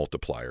who are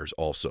multipliers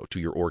also, to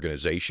your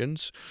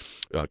organizations,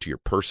 to your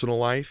personal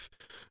life,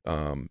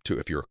 to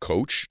if you're a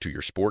coach, to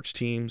your sports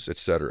teams,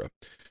 etc.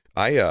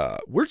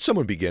 Where'd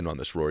someone begin on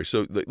this, Rory?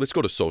 So let's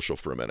go to social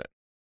for a minute.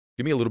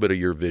 Give me a little bit of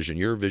your vision.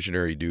 You're a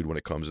visionary dude when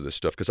it comes to this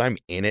stuff, because I'm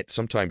in it.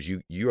 Sometimes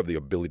you have the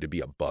ability to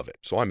be above it.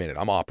 So I'm in it.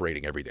 I'm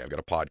operating every day. I've got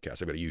a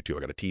podcast. I've got a YouTube. I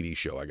got a TV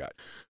show. I got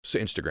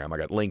Instagram. I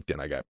got LinkedIn.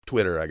 I got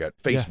Twitter. I got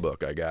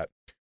Facebook. I got,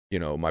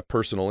 my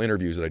personal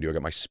interviews that I do. I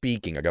got my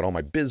speaking. I got all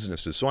my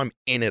businesses. So I'm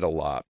in it a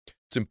lot.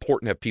 It's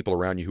important to have people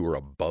around you who are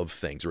above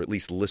things, or at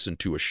least listen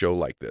to a show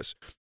like this.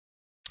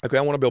 Okay,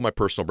 I want to build my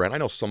personal brand. I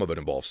know some of it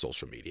involves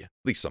social media. At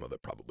least some of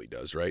it probably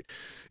does, right?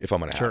 If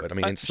I'm going to have it. I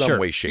mean, in some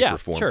way, shape, or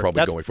form,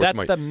 probably going for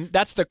it.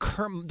 That's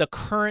the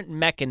current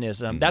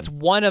mechanism. That's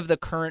one of the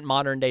current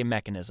modern day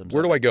mechanisms.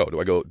 Where do I go?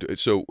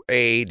 So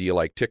do you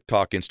like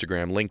TikTok,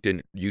 Instagram, LinkedIn,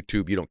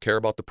 YouTube? You don't care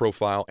about the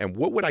profile? And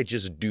what would I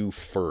just do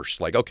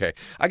first? Like, okay,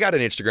 I got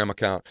an Instagram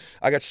account.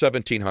 I got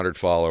 1,700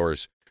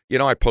 followers.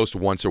 I post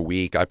once a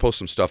week. I post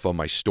some stuff on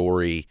my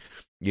story.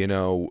 And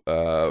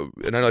I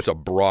know it's a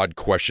broad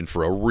question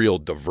for a real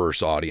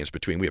diverse audience.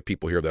 We have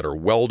people here that are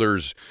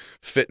welders,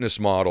 fitness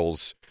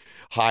models,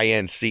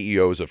 high-end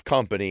CEOs of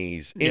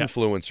companies,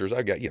 influencers.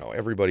 I've got,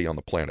 everybody on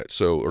the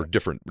planet. Or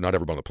different, not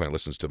everybody on the planet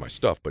listens to my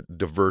stuff, but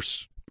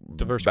diverse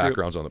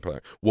backgrounds on the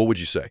planet. What would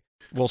you say?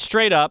 Well,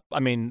 straight up, I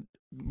mean,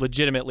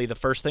 legitimately, the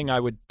first thing I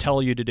would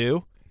tell you to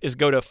do is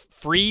go to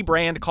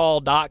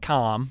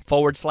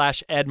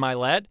freebrandcall.com/Ed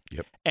Mylett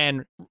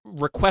and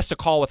request a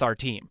call with our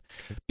team.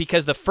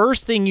 Because the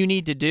first thing you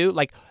need to do,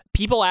 like,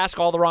 people ask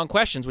all the wrong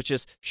questions, which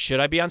is, should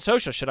I be on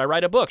social? Should I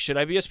write a book? Should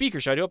I be a speaker?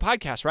 Should I do a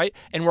podcast, right?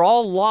 And we're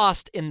all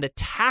lost in the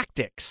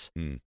tactics.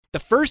 The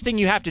first thing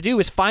you have to do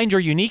is find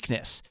your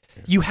uniqueness.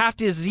 You have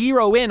to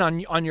zero in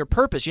on your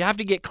purpose. You have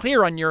to get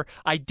clear on your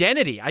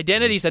identity.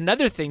 Identity is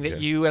another thing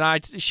that you and I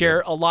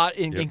share a lot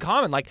in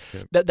common. Like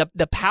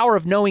the power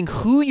of knowing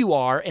who you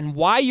are and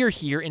why you're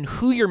here and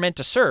who you're meant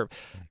to serve.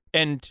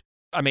 And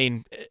I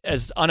mean,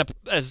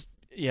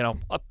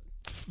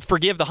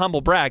 forgive the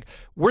humble brag,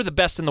 we're the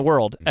best in the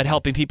world at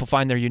helping people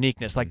find their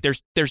uniqueness. Like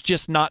there's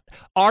just not,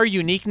 our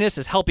uniqueness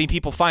is helping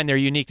people find their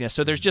uniqueness.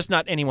 So there's just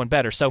not anyone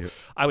better. So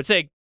I would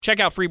say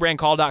check out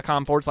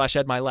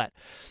freebrandcall.com/Ed Mylett.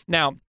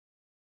 Now,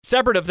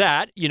 separate of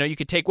that, you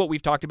could take what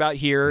we've talked about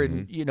here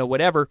and,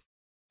 whatever,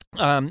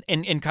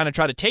 and kind of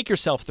try to take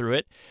yourself through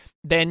it.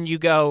 Then you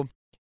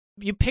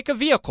pick a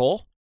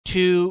vehicle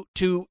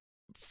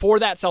for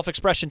that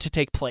self-expression to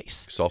take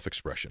place.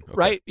 Self-expression. Okay.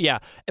 Right? Yeah.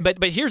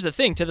 But here's the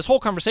thing, to this whole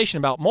conversation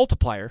about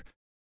multiplier,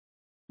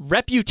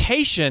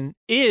 reputation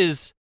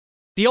is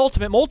the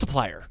ultimate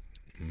multiplier.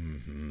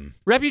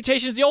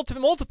 Reputation is the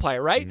ultimate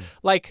multiplier, right?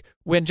 Like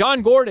when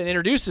John Gordon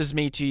introduces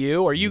me to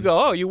you, or you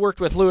go, oh, you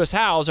worked with Lewis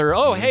Howes, or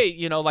oh,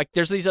 hey, like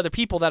there's these other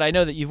people that I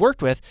know that you've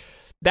worked with.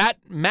 That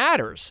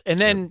matters. And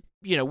then,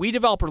 we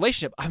develop a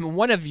relationship. I mean,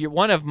 one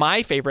of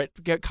my favorite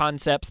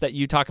concepts that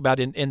you talk about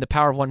in The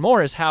Power of One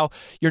More is how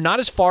you're not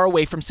as far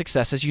away from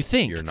success as you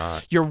think. You're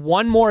not. You're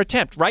one more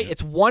attempt, right?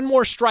 It's one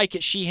more strike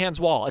at Sheehan's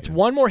wall. It's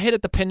one more hit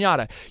at the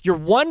pinata. You're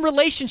one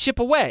relationship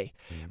away,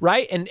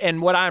 right?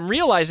 And what I'm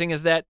realizing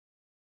is that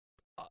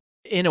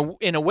in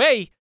a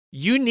way,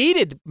 you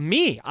needed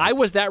me. I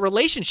was that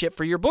relationship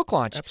for your book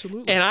launch.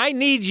 Absolutely. And I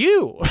need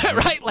you,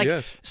 right?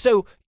 Like,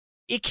 so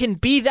it can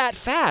be that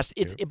fast.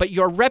 But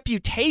your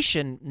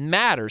reputation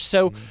matters.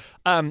 So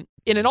in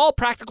an all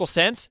practical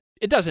sense,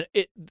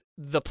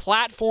 the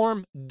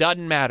platform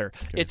doesn't matter.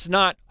 Okay. It's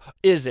not,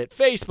 is it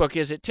Facebook?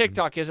 Is it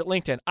TikTok? Is it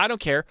LinkedIn? I don't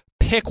care.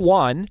 Pick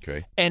one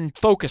and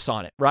focus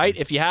on it, right?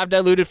 If you have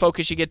diluted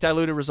focus, you get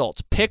diluted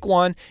results. Pick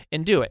one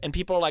and do it. And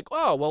people are like,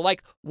 oh, well,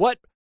 like what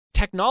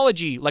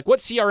technology, like what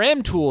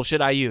CRM tool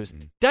should I use?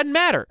 Doesn't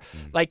matter.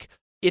 Like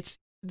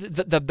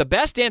the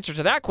best answer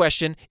to that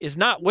question is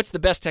not what's the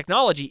best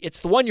technology. It's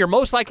the one you're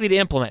most likely to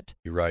implement.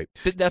 You're right.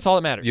 That's all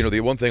that matters. You know,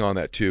 the one thing on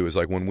that too is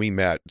like when we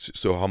met,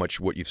 so how much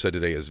what you've said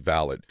today is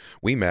valid.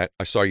 We met,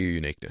 I saw your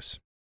uniqueness,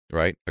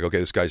 right? Like, okay,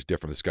 this guy's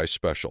different. This guy's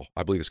special.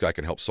 I believe this guy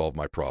can help solve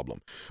my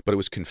problem. But it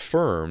was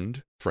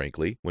confirmed,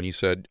 frankly, when you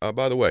said,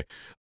 by the way,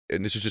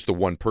 and this is just the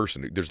one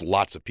person. There's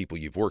lots of people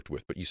you've worked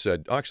with, but you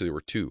said, actually, there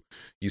were two.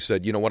 You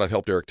said, you know what? I've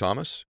helped Eric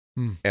Thomas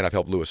and I've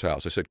helped Lewis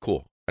House. I said,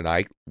 cool.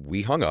 And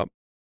we hung up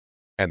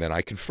and then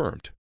I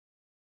confirmed.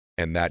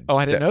 And that,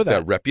 I didn't know that.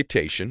 That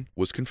reputation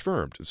was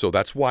confirmed. So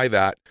that's why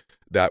that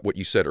what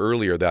you said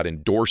earlier, that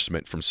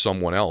endorsement from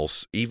someone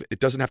else, even it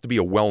doesn't have to be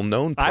a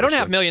well-known person. I don't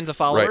have millions of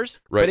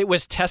followers, right. But it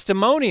was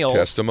testimonials.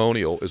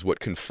 Testimonial is what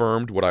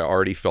confirmed what I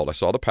already felt. I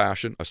saw the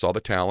passion, I saw the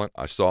talent,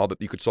 I saw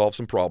that you could solve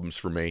some problems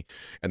for me,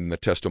 and the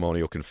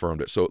testimonial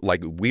confirmed it. So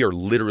like we are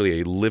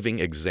literally a living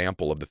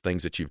example of the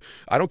things that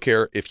I don't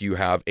care if you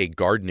have a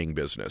gardening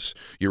business,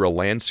 you're a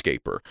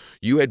landscaper,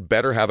 you had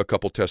better have a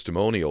couple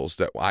testimonials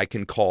that I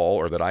can call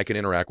or that I can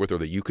interact with or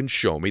that you can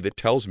show me that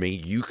tells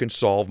me you can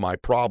solve my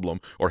problem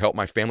or help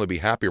my family be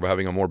happier by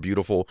having a more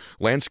beautiful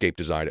landscape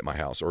design at my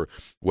house or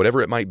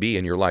whatever it might be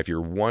in your life. You're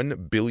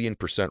 1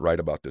 billion% right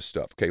about this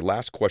stuff. Okay,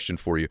 last question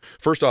for you.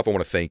 First off, I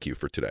want to thank you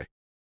for today.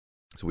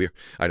 So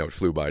I know it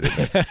flew by,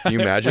 didn't it? Can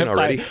you imagine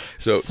already?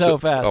 So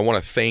fast. I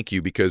want to thank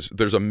you because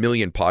there's a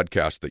million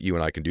podcasts that you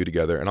and I can do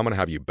together, and I'm going to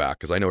have you back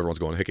because I know everyone's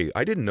going, hey,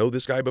 I didn't know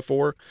this guy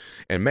before,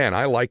 and man,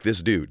 I like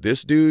this dude.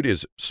 This dude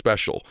is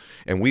special,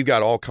 and we've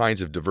got all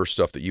kinds of diverse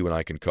stuff that you and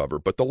I can cover.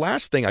 But the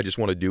last thing I just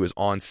want to do is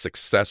on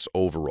success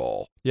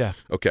overall. Yeah.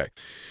 Okay.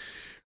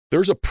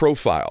 There's a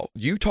profile.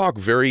 You talk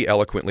very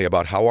eloquently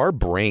about how our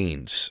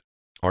brains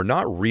are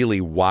not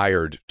really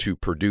wired to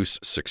produce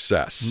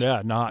success.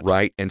 Yeah, not.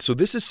 Right? And so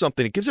this is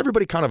something, it gives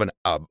everybody kind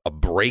of a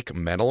break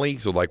mentally.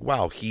 So like,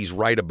 wow, he's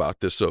right about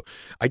this. So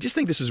I just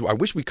think I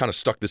wish we kind of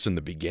stuck this in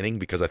the beginning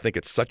because I think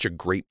it's such a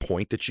great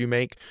point that you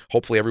make.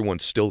 Hopefully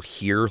everyone's still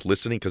here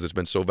listening because it's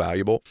been so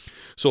valuable.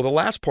 So the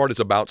last part is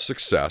about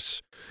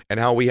success and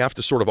how we have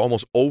to sort of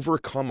almost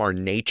overcome our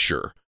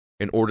nature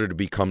in order to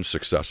become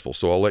successful.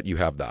 So I'll let you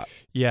have that.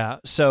 Yeah.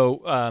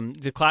 So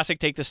the classic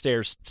take the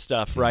stairs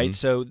stuff, right?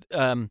 So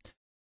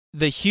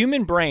the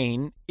human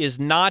brain is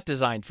not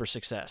designed for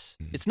success.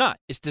 It's not.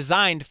 It's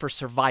designed for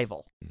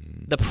survival.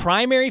 The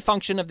primary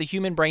function of the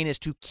human brain is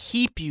to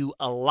keep you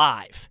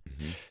alive.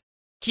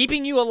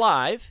 Keeping you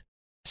alive,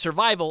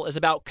 survival is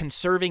about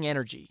conserving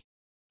energy.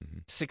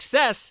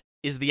 Success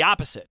is the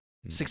opposite.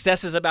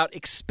 Success is about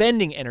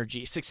expending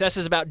energy. Success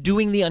is about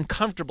doing the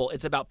uncomfortable.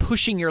 It's about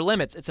pushing your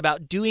limits. It's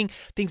about doing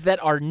things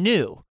that are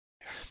new.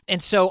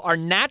 And so our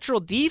natural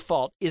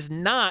default is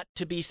not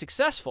to be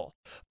successful.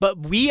 But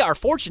we are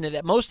fortunate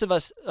that most of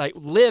us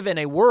live in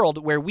a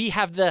world where we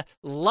have the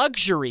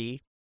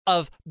luxury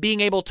of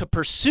being able to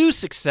pursue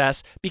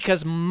success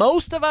because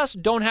most of us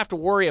don't have to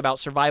worry about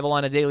survival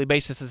on a daily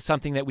basis. It's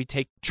something that we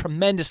take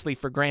tremendously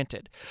for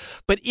granted.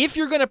 But if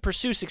you're going to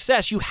pursue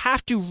success, you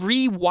have to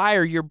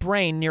rewire your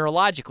brain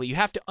neurologically. You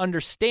have to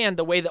understand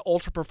the way that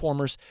ultra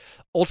performers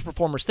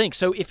think.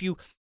 So if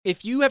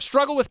you have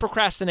struggled with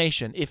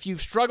procrastination, if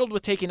you've struggled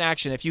with taking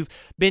action, if you've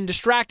been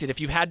distracted, if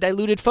you've had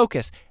diluted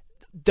focus,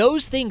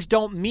 those things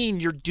don't mean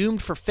you're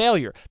doomed for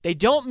failure. They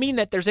don't mean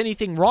that there's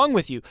anything wrong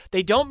with you.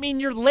 They don't mean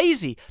you're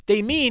lazy.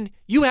 They mean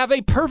you have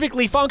a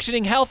perfectly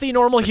functioning, healthy,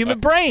 normal human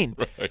brain.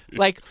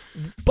 Right.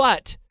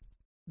 But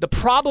the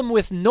problem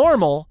with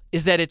normal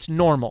is that it's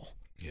normal.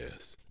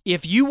 Yes.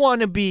 If you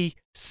want to be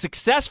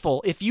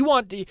successful, if you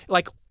want to,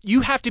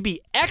 you have to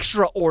be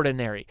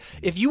extraordinary.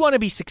 If you want to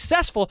be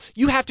successful,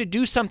 you have to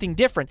do something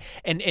different.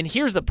 And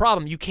here's the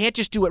problem. You can't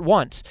just do it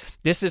once.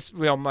 This is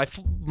probably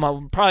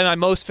my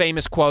most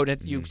famous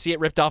quote. You see it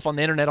ripped off on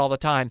the internet all the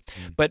time.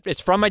 But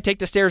it's from my Take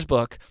the Stairs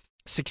book.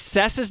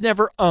 Success is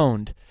never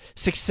owned.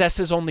 Success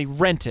is only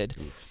rented.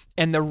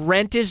 And the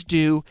rent is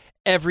due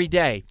every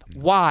day.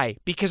 Why?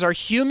 Because our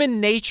human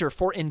nature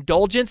for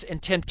indulgence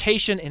and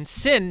temptation and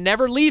sin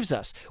never leaves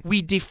us.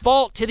 We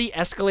default to the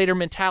escalator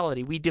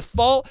mentality. We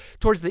default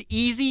towards the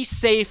easy,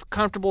 safe,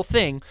 comfortable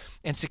thing.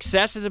 And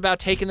success is about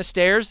taking the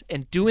stairs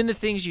and doing the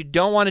things you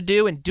don't want to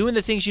do and doing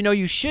the things you know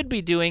you should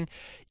be doing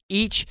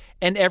each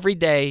and every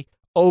day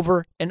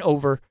over and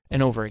over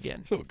and over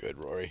again. So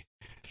good, Rory.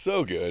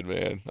 So good,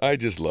 man. I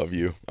just love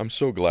you. I'm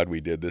so glad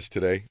we did this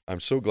today. I'm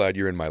so glad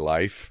you're in my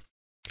life.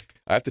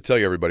 I have to tell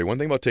you, everybody, one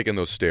thing about taking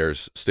those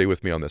stairs, stay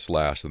with me on this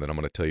last, and then I'm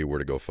going to tell you where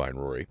to go find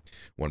Rory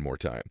one more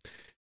time.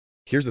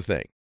 Here's the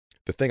thing.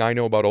 The thing I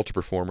know about ultra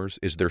performers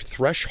is their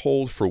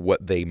threshold for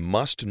what they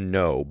must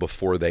know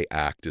before they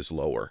act is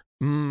lower.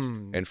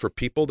 And for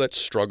people that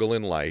struggle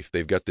in life,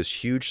 they've got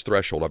this huge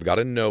threshold. I've got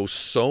to know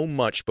so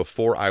much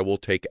before I will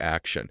take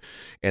action.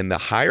 And the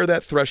higher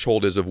that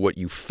threshold is of what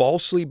you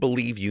falsely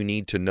believe you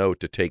need to know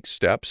to take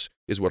steps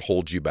is what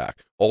holds you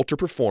back. Ultra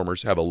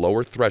performers have a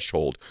lower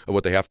threshold of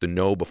what they have to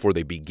know before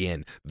they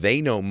begin.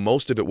 They know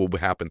most of it will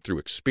happen through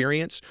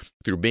experience,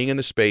 through being in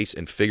the space,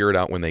 and figure it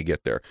out when they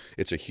get there.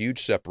 It's a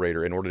huge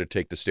separator in order to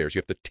take the stairs. You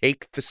have to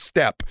take the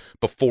step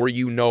before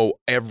you know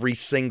every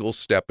single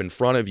step in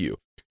front of you.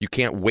 You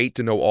can't wait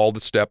to know all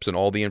the steps and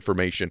all the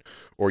information,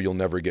 or you'll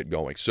never get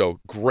going. So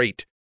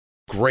great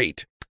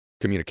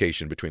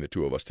communication between the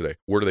two of us today.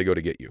 Where do they go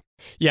to get you?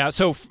 Yeah,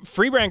 so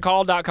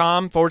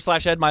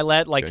freebrandcall.com/Ed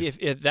Mylett. Like, okay.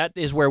 if that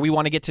is where we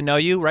want to get to know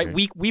you, right?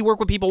 Okay. We work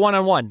with people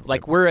one-on-one.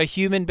 Like, we're a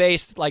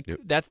human-based, like,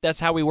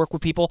 that's how we work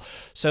with people.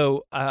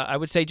 So I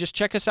would say just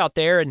check us out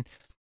there. And,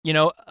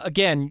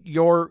 again,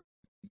 your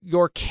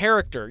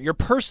character, your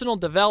personal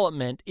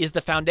development is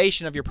the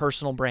foundation of your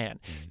personal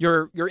brand.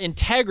 Mm-hmm. Your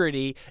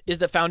integrity is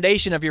the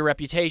foundation of your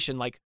reputation.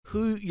 Like,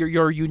 who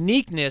your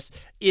uniqueness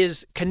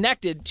is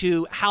connected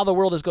to how the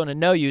world is going to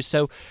know you.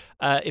 So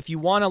if you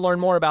want to learn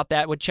more about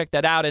that, would check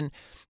that out. And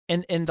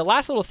the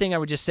last little thing I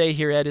would just say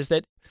here, Ed, is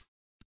that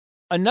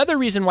another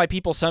reason why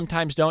people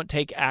sometimes don't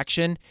take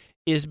action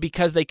is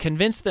because they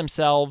convince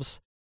themselves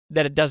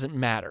that it doesn't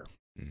matter.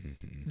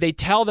 Mm-hmm. They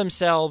tell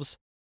themselves,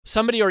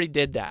 somebody already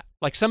did that.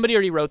 Like, somebody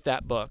already wrote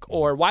that book.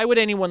 Or why would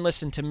anyone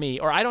listen to me?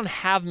 Or I don't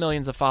have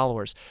millions of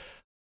followers.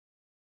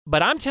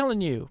 But I'm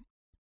telling you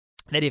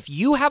that if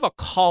you have a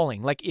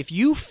calling, like if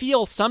you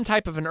feel some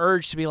type of an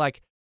urge to be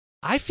like,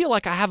 I feel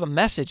like I have a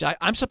message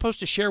I'm supposed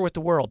to share with the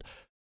world.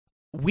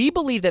 We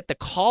believe that the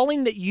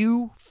calling that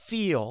you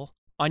feel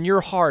on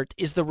your heart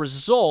is the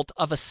result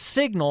of a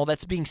signal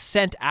that's being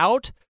sent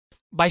out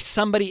by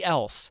somebody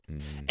else.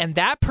 Mm-hmm. And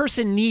that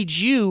person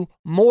needs you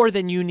more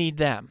than you need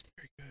them.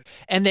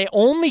 And they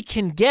only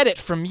can get it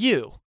from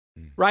you,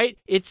 right?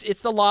 It's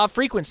the law of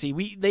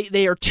frequency.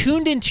 They are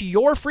tuned into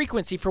your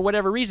frequency for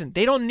whatever reason.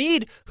 They don't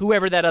need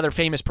whoever that other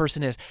famous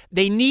person is.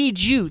 They need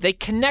you. They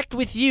connect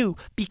with you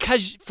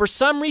because for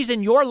some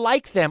reason you're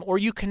like them or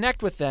you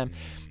connect with them.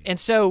 And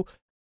so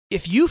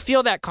if you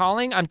feel that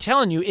calling, I'm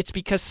telling you, it's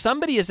because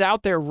somebody is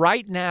out there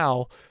right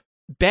now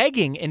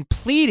begging and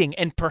pleading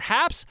and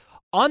perhaps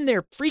on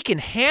their freaking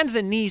hands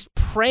and knees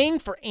praying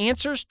for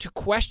answers to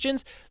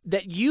questions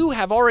that you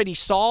have already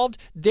solved.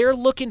 They're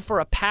looking for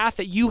a path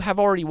that you have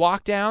already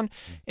walked down.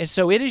 And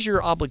so it is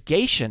your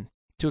obligation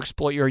to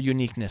exploit your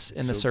uniqueness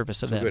in the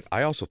service of them. Good.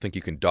 I also think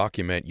you can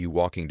document you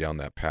walking down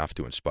that path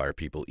to inspire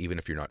people, even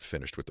if you're not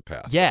finished with the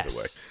path. Yes. By the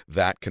way.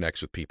 That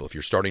connects with people. If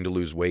you're starting to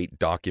lose weight,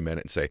 document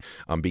it and say,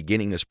 I'm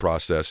beginning this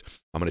process.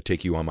 I'm going to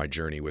take you on my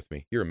journey with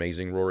me. You're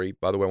amazing, Rory.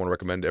 By the way, I want to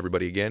recommend to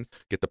everybody again,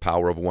 Get the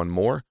Power of One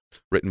More,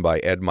 written by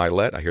Ed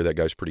Mylett. I hear that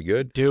guy's pretty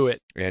good. Do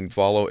it. And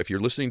follow, if you're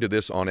listening to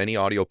this on any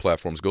audio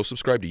platforms, go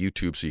subscribe to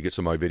YouTube so you get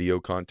some of my video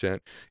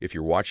content. If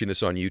you're watching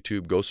this on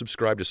YouTube, go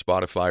subscribe to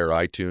Spotify or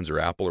iTunes or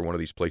Apple or one of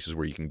these places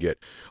where you can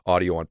get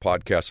audio on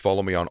podcasts.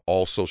 Follow me on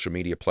all social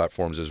media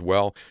platforms as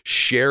well.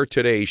 Share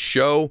today's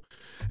show.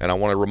 And I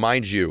want to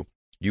remind you,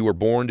 you were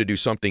born to do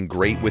something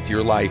great with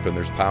your life, and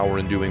there's power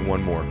in doing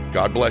one more.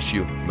 God bless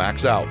you.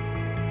 Max out.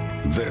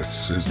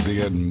 This is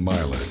the Ed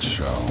Mylett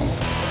Show.